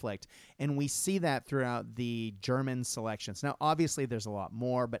conflict. And we see that throughout the German selections. Now, obviously, there's a lot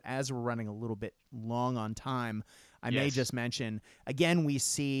more, but as we're running a little bit long on time, I may just mention, again, we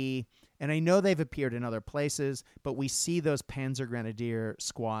see, and I know they've appeared in other places, but we see those Panzergrenadier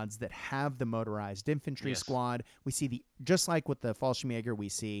squads that have the motorized infantry squad. We see just like with the Fallschirmjäger, we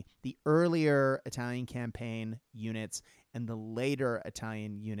see the earlier Italian campaign units and the later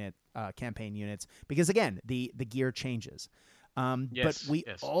Italian campaign units, because again, the gear changes. But we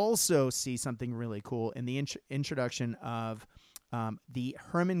also see something really cool in the introduction of the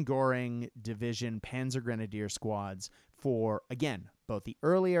Hermann Göring Division Panzergrenadier squads for, again, both the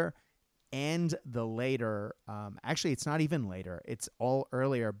earlier and the later. Actually, it's not even later. It's all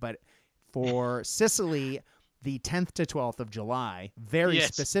earlier. But for Sicily, the 10th to 12th of July, very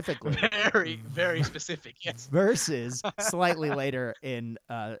specifically. Very, very specific, yes. Versus slightly later in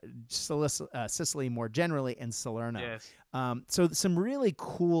Sicily more generally, and Salerno. Yes. So some really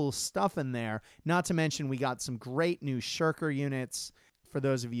cool stuff in there. Not to mention we got some great new Shirker units for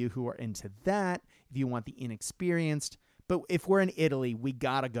those of you who are into that, if you want the inexperienced. But if we're in Italy, we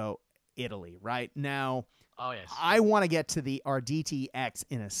got to go Italy, right? Now, I want to get to our DTX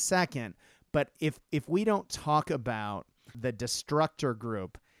in a second. But if we don't talk about the Destructor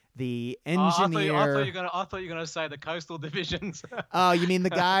Group, the engineer... I thought you were gonna say the coastal divisions. Oh, you mean the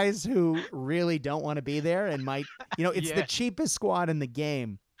guys who really don't want to be there and might... it's the cheapest squad in the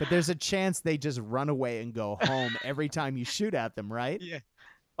game, but there's a chance they just run away and go home every time you shoot at them, right? Yeah.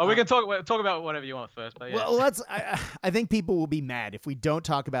 Oh, we can talk about whatever you want first. But Well, I think people will be mad if we don't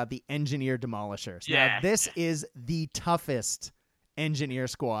talk about the Engineer Demolishers. Yeah. Now, this is the toughest engineer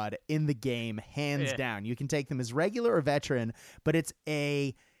squad in the game, hands down. You can take them as regular or veteran, but it's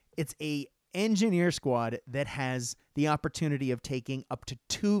a engineer squad that has the opportunity of taking up to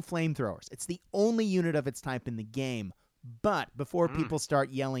 2 flamethrowers. It's the only unit of its type in the game. But before people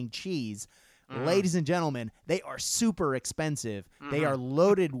start yelling cheese, ladies and gentlemen, they are super expensive. They are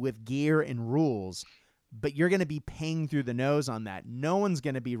loaded with gear and rules, but you're going to be paying through the nose on that. No one's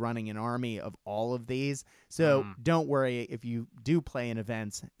going to be running an army of all of these. So don't worry if you do play in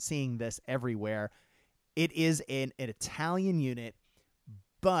events, seeing this everywhere. It is an Italian unit,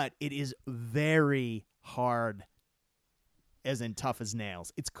 but it is very hard, as in tough as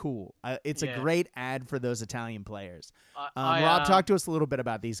nails. It's cool. It's a great ad for those Italian players. Rob, talk to us a little bit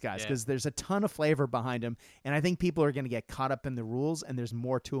about these guys, because there's a ton of flavor behind them, and I think people are going to get caught up in the rules, and there's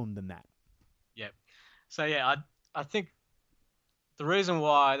more to them than that. Yep. So I think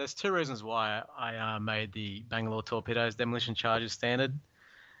there's 2 reasons why I made the Bangalore Torpedoes demolition charges standard.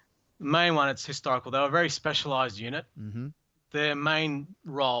 The main one, it's historical. They were a very specialized unit. Mm-hmm. Their main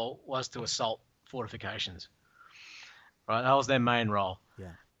role was to assault fortifications. Right, that was their main role.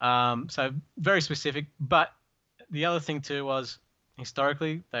 Yeah. So very specific. But the other thing too was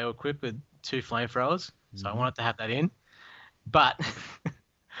historically they were equipped with 2 flamethrowers. So I wanted to have that in, but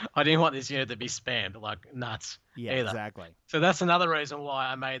I didn't want this unit to be spammed like nuts. Yeah, either. Exactly. So that's another reason why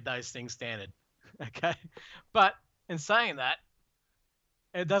I made those things standard. Okay, but in saying that,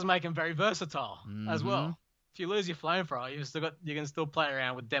 it does make them very versatile as well. If you lose your flamethrower, you can still play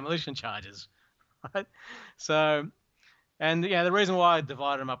around with demolition charges, right? So, and the reason why I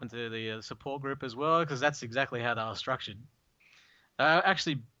divided them up into the support group as well, because that's exactly how they were structured. They were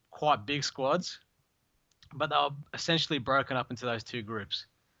actually quite big squads, but they were essentially broken up into those 2 groups.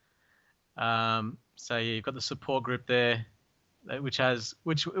 So you've got the support group there, which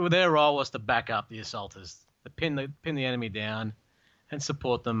their role was to back up the assaulters, to pin the enemy down, and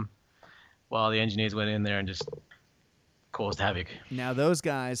support them, while the engineers went in there and just caused havoc. Now those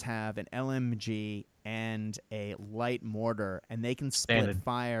guys have an LMG and a light mortar, and they can split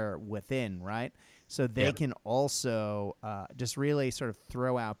fire within, right? So they can also just really sort of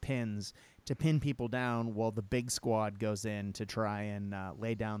throw out pins to pin people down while the big squad goes in to try and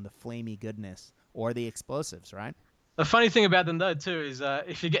lay down the flamey goodness or the explosives, right? The funny thing about them, though, too, is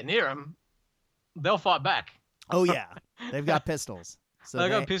if you get near them, they'll fight back. Oh, yeah. They've got pistols. So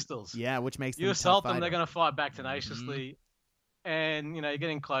they've got pistols. Yeah, which makes them you assault them, fighter. they're going to fight back tenaciously. and you're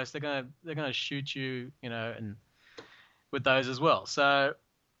getting close, they're gonna shoot you, and with those as well. So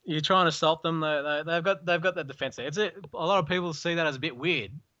you're trying to assault them. They've got that defense there. A lot of people see that as a bit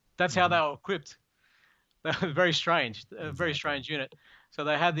weird. That's how they were equipped. They were very strange, a very strange unit. So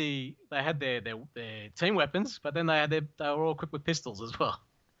they had their team weapons, but then they were all equipped with pistols as well.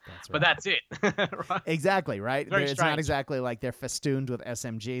 That's right. But that's it, right? Exactly, right? It's not strange. exactly like they're festooned with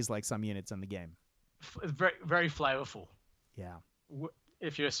SMGs like some units in the game. It's very, very flavorful. Yeah.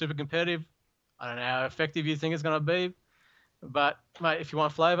 If you're super competitive, I don't know how effective you think it's going to be, but mate, if you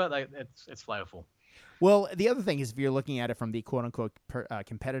want flavor, it's flavorful. Well, the other thing is if you're looking at it from the quote-unquote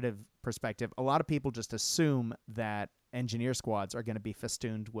competitive perspective, a lot of people just assume that engineer squads are going to be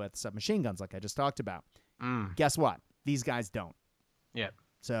festooned with submachine guns like I just talked about. Guess what? These guys don't. Yeah.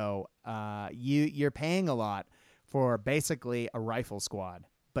 So you're paying a lot for basically a rifle squad,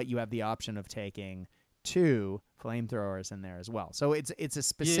 but you have the option of taking 2 flamethrowers in there as well. So it's a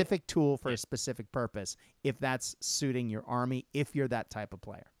specific tool for a specific purpose if that's suiting your army, if you're that type of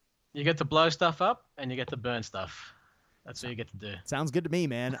player. You get to blow stuff up and you get to burn stuff. That's what you get to do. Sounds good to me,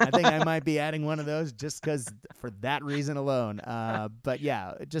 man. I think I might be adding one of those just because for that reason alone. But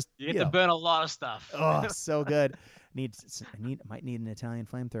yeah, just you get to burn a lot of stuff. Oh, so good. Might need an Italian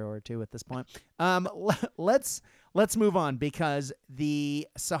flamethrower too at this point. Let's move on because the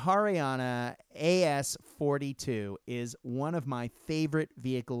Sahariana AS-42 is one of my favorite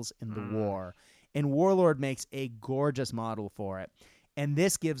vehicles in the war, and Warlord makes a gorgeous model for it. And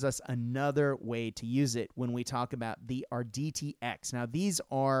this gives us another way to use it when we talk about the Arditi X. Now, these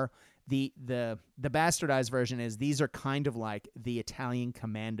are the bastardized version is these are kind of like the Italian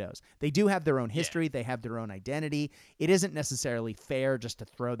commandos. They do have their own history. They have their own identity. It isn't necessarily fair just to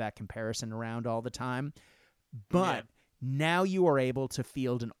throw that comparison around all the time. But now you are able to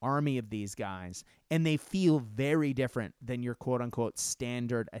field an army of these guys, and they feel very different than your quote-unquote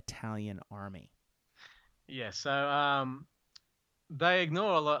standard Italian army. Yeah, so they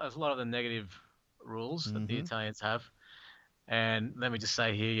ignore a lot of the negative rules that the Italians have. And let me just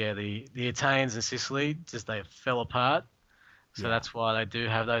say here, the Italians in Sicily, they fell apart. So that's why they do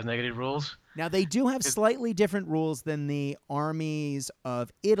have those negative rules. Now, they do have slightly different rules than the armies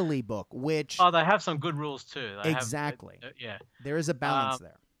of Italy book, which... Oh, they have some good rules too. Exactly. Yeah. There is a balance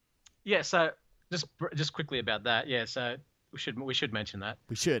there. Yeah, so just quickly about that. Yeah, so we should mention that.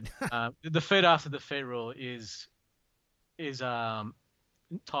 We should. The feat after defeat rule is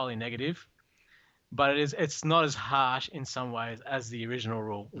entirely negative, but it's not as harsh in some ways as the original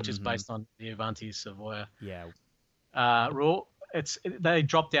rule, which is based on the Avanti Savoia rule. They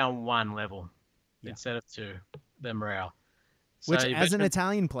drop down 1 level instead of 2, the morale. So which, as an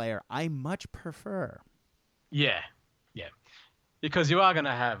Italian player, I much prefer. Yeah, because you are going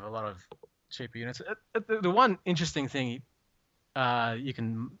to have a lot of cheaper units. The one interesting thing you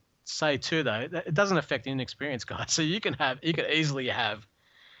can say too, though, it doesn't affect inexperienced guys. So you can easily have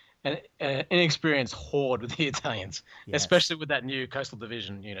an inexperienced horde with the Italians, especially with that new Coastal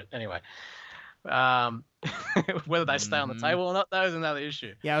Division unit. Anyway, whether they stay on the table or not, that is another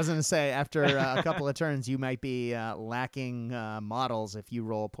issue. Yeah, I was going to say, after a couple of turns, you might be lacking models if you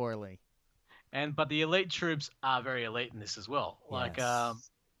roll poorly. But the elite troops are very elite in this as well. So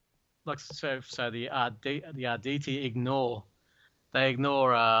the Arditi ignore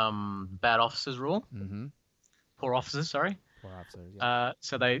bad officers rule. Poor officers, sorry. Poor officers. Yeah.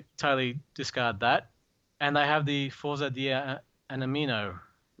 So they totally discard that, and they have the Forza di Anamino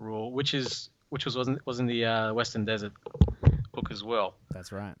rule, which was in the Western Desert book as well.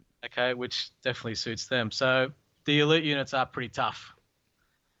 That's right. Okay, which definitely suits them. So the elite units are pretty tough.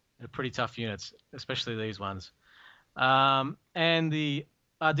 They're pretty tough units, especially these ones. And the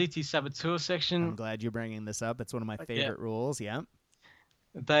Arditi Saboteur section. I'm glad you're bringing this up. It's one of my favorite rules. Yeah.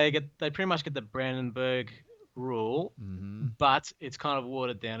 They pretty much get the Brandenburg rule, but it's kind of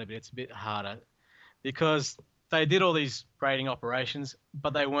watered down a bit. It's a bit harder because they did all these raiding operations,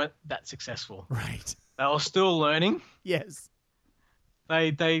 but they weren't that successful. Right. They were still learning. Yes.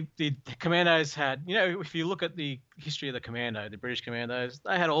 The commandos had, if you look at the history of the British commandos,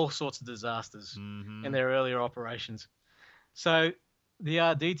 they had all sorts of disasters in their earlier operations. So the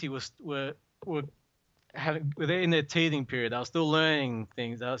Arditi were in their teething period. They were still learning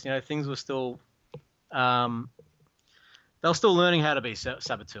things. Things were still, they were still learning how to be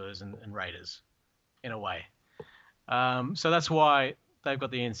saboteurs and raiders, in a way. So that's why they've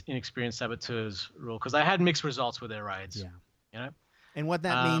got the inexperienced saboteurs rule, because they had mixed results with their raids. Yeah. And what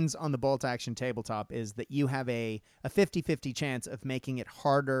that means on the bolt action tabletop is that you have a 50-50 chance of making it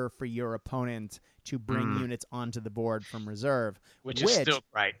harder for your opponent to bring units onto the board from reserve. Which is still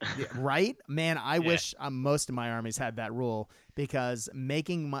great. Right? Man, I wish most of my armies had that rule, because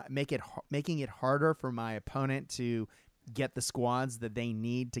making it harder for my opponent to get the squads that they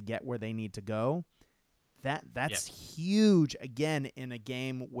need to get where they need to go, that's huge, again, in a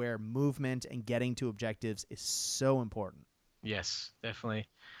game where movement and getting to objectives is so important. Yes, definitely.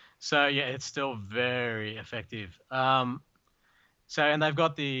 So yeah, it's still very effective. And they've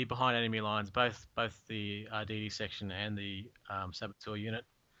got the behind enemy lines. Both the DD section and the Saboteur unit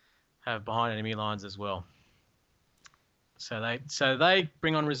have behind enemy lines as well. So they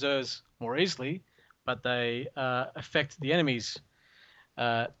bring on reserves more easily, but they affect the enemy's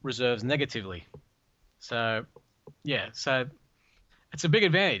reserves negatively. So yeah, so it's a big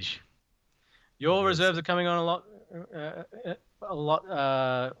advantage. Your reserves are coming on a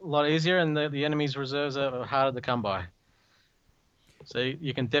lot easier, and the enemy's reserves are harder to come by. So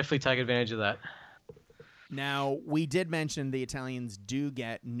you can definitely take advantage of that. Now, we did mention the Italians do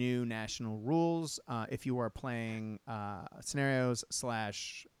get new national rules. If you are playing scenarios /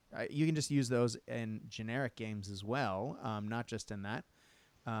 you can just use those in generic games as well, not just in that.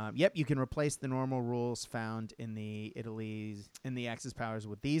 You can replace the normal rules found in the Axis powers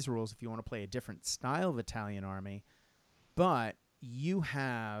with these rules if you want to play a different style of Italian army. But you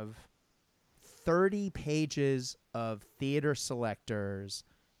have 30 pages of theater selectors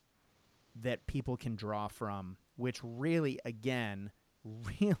that people can draw from, which really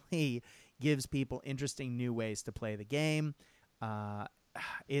gives people interesting new ways to play the game.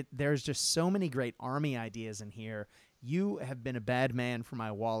 There's just so many great army ideas in here. You have been a bad man for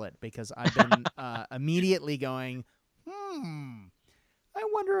my wallet, because I've been immediately going, I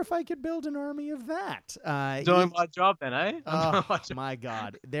wonder if I could build an army of that. Doing my job then, eh? Oh, my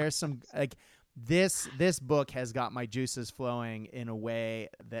God. There's some, like, this book has got my juices flowing in a way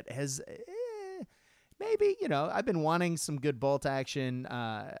that has maybe, I've been wanting some good bolt action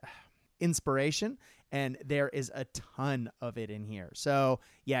inspiration, and there is a ton of it in here. So,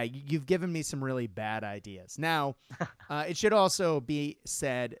 yeah, you've given me some really bad ideas. Now, it should also be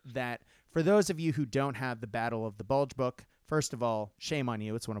said that for those of you who don't have the Battle of the Bulge book, first of all, shame on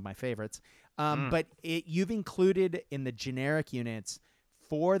you. It's one of my favorites. But you've included in the generic units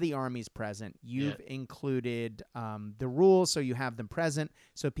for the armies present, you've included the rules, so you have them present,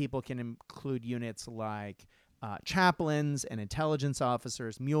 so people can include units like chaplains and intelligence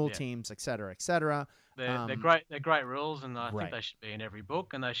officers, mule teams, et cetera, et cetera. They're great. They're great rules, and I think they should be in every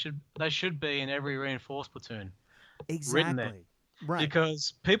book, and they should be in every reinforced platoon. Written there. Right.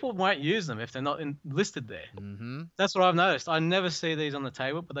 Because people won't use them if they're not listed there. Mm-hmm. That's what I've noticed. I never see these on the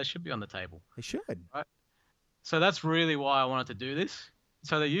table, but they should be on the table. They should. Right? So that's really why I wanted to do this.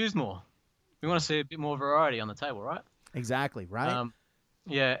 So they're used more. We want to see a bit more variety on the table, right? Exactly, right?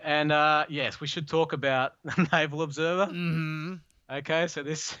 And yes, we should talk about the Naval Observer. Mm-hmm. Okay, so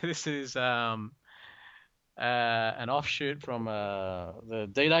this is an offshoot from the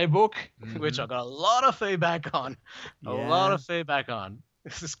D-Day book, which I got a lot of feedback on. A lot of feedback on.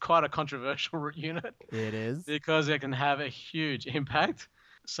 This is quite a controversial unit. It is. Because it can have a huge impact.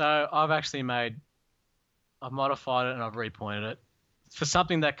 So I've modified it and I've repointed it. For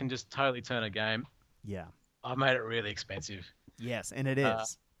something that can just totally turn a game. Yeah. I've made it really expensive. Yes, and it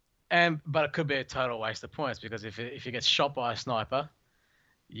is. But it could be a total waste of points, because if you get shot by a sniper,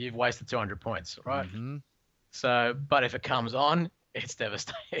 you've wasted 200 points, right? Mm-hmm. So, but if it comes on, it's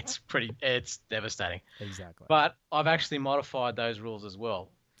devastating. It's devastating. Exactly. But I've actually modified those rules as well.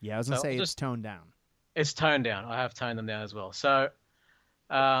 Yeah, I was gonna say it's toned down. It's toned down. I have toned them down as well. So,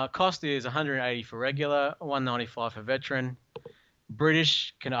 cost is 180 for regular, 195 for veteran.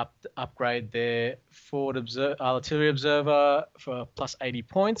 British can upgrade their forward artillery observer for plus 80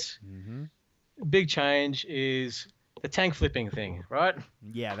 points. Mm-hmm. Big change is the tank flipping thing, right?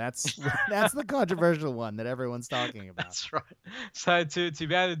 Yeah, that's the controversial one that everyone's talking about. That's right. So to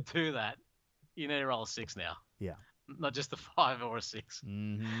be able to do that, you need to roll a 6 now. Yeah. Not just a 5 or a 6.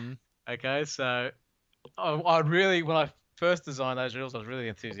 Mm-hmm. Okay, so I'd really, when I first designed those rules, I was really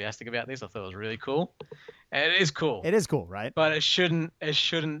enthusiastic about this. I thought it was really cool. And it is cool. It is cool, right? But it shouldn't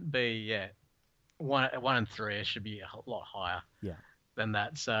be 1 and 3. It should be a lot higher than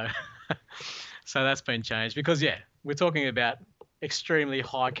that. So so that's been changed, because we're talking about extremely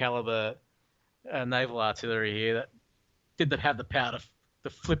high caliber naval artillery here that did have the power to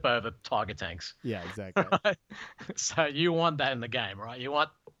flip over Tiger tanks. Yeah, exactly. Right? So you want that in the game, right? You want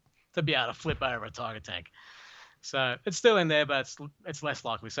to be able to flip over a Tiger tank. So it's still in there, but it's less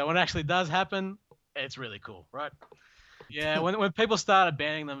likely. So when it actually does happen, it's really cool, right? Yeah, when people started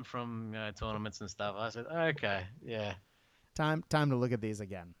banning them from tournaments and stuff, I said, okay, yeah, Time to look at these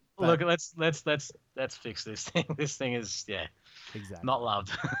again. look, let's fix this thing. This thing is Exactly. not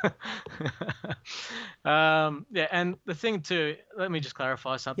loved. Yeah, and the thing too, let me just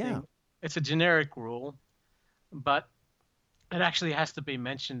clarify something. Yeah. It's a generic rule, but it actually has to be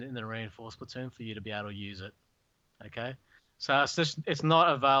mentioned in the reinforced platoon for you to be able to use it. Okay, so it's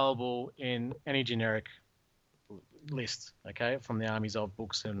not available in any generic list. Okay, from the army's old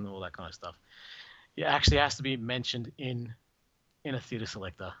books and all that kind of stuff. It actually has to be mentioned in a theater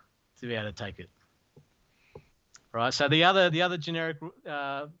selector to be able to take it. Right. So the other generic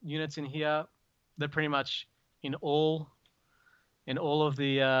units in here, they're pretty much in all of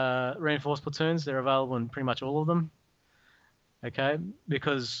the reinforced platoons. They're available in pretty much all of them. Okay,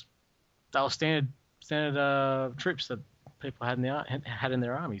 because they were standard troops that people had in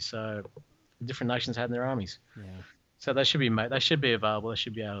their armies. So different nations had in their armies. Yeah. So they should be available. They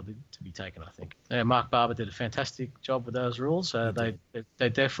should be able to be taken, I think. Yeah, Mark Barber did a fantastic job with those rules. So they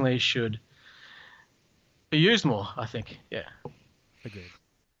definitely should be used more, I think. Yeah. Agreed.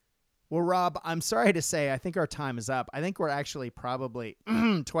 Well, Rob, I'm sorry to say, I think our time is up. I think we're actually probably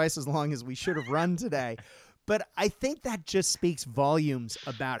twice as long as we should have run today. But I think that just speaks volumes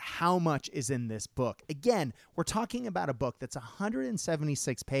about how much is in this book. Again, we're talking about a book that's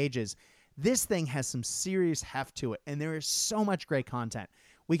 176 pages. This thing has some serious heft to it, and there is so much great content.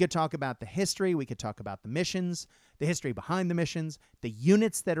 We could talk about the history. We could talk about the missions, the history behind the missions, the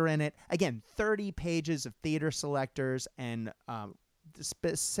units that are in it. Again, 30 pages of theater selectors and the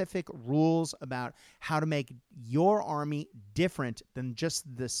specific rules about how to make your army different than just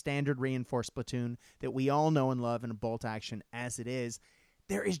the standard reinforced platoon that we all know and love in a bolt action as it is.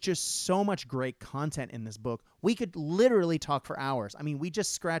 There is just so much great content in this book. We could literally talk for hours. I mean, we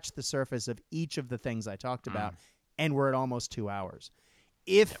just scratched the surface of each of the things I talked about, and we're at almost 2 hours.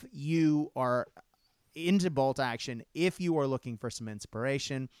 If you are into bolt action, if you are looking for some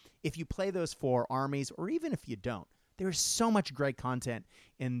inspiration, if you play those 4 armies, or even if you don't, there is so much great content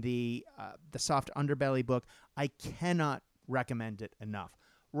in the Soft Underbelly book. I cannot recommend it enough.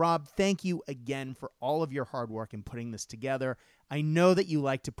 Rob, thank you again for all of your hard work in putting this together. I know that you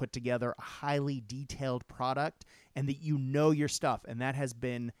like to put together a highly detailed product and that you know your stuff, and that has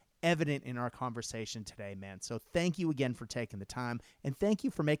been evident in our conversation today, man. So thank you again for taking the time, and thank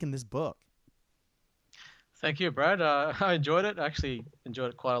you for making this book. Thank you, Brad. I enjoyed it. I actually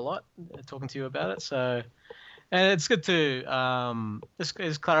enjoyed it quite a lot, talking to you about it. So, and it's good to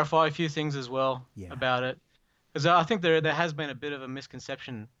just clarify a few things as well about it. Because I think there has been a bit of a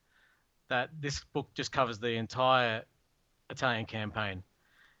misconception that this book just covers the entire Italian campaign.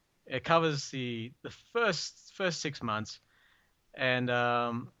 It covers the first 6 months, and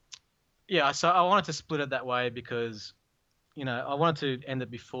so I wanted to split it that way because, I wanted to end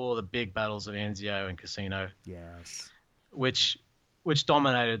it before the big battles of Anzio and Cassino. Yes. Which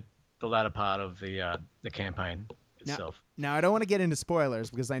dominated the latter part of the campaign itself. Now, I don't want to get into spoilers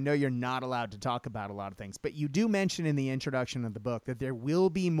because I know you're not allowed to talk about a lot of things, but you do mention in the introduction of the book that there will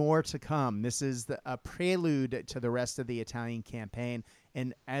be more to come. This is a prelude to the rest of the Italian campaign,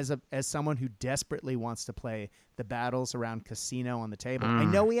 and as someone who desperately wants to play the battles around Cassino on the table, I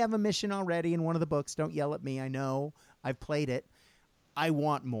know we have a mission already in one of the books. Don't yell at me. I know. I've played it. I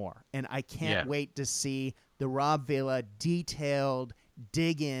want more, and I can't wait to see the Rob Villa detailed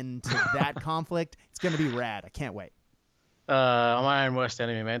dig into that conflict. It's going to be rad. I can't wait. I'm my own worst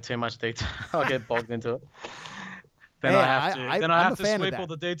enemy, man. Too much detail. I'll get bogged into it. Then I have to sweep all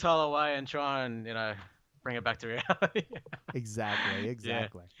the detail away and try and bring it back to reality. Exactly. Yeah.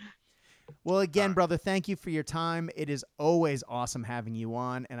 Well, again, brother, thank you for your time. It is always awesome having you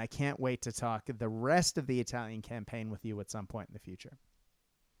on, and I can't wait to talk the rest of the Italian campaign with you at some point in the future.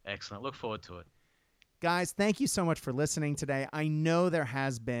 Excellent. Look forward to it. Guys, thank you so much for listening today. I know there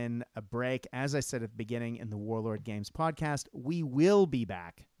has been a break, as I said at the beginning, in the Warlord Games podcast. We will be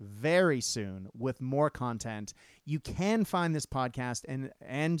back very soon with more content. You can find this podcast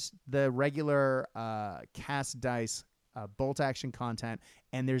and the regular Cast Dice bolt action content,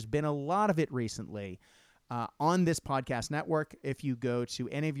 and there's been a lot of it recently on this podcast network. If you go to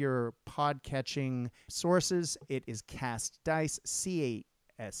any of your podcatching sources, it is Cast Dice,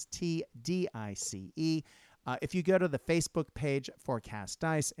 CASTDICE. If you go to the Facebook page for Cast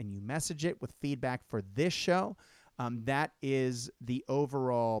Dice and you message it with feedback for this show, that is the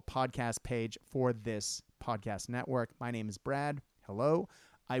overall podcast page for this podcast network. My name is Brad. Hello.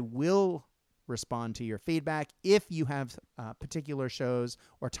 I will respond to your feedback. If you have particular shows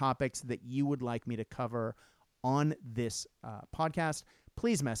or topics that you would like me to cover on this podcast,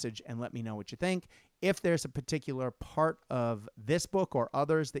 please message and let me know what you think. If there's a particular part of this book or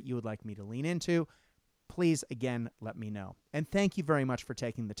others that you would like me to lean into, please, again, let me know. And thank you very much for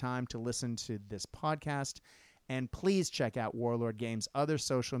taking the time to listen to this podcast. And please check out Warlord Games' other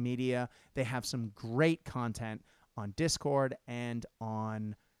social media. They have some great content on Discord and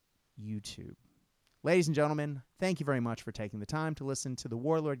on YouTube. Ladies and gentlemen, thank you very much for taking the time to listen to the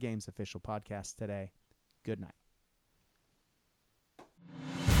Warlord Games official podcast today. Good night.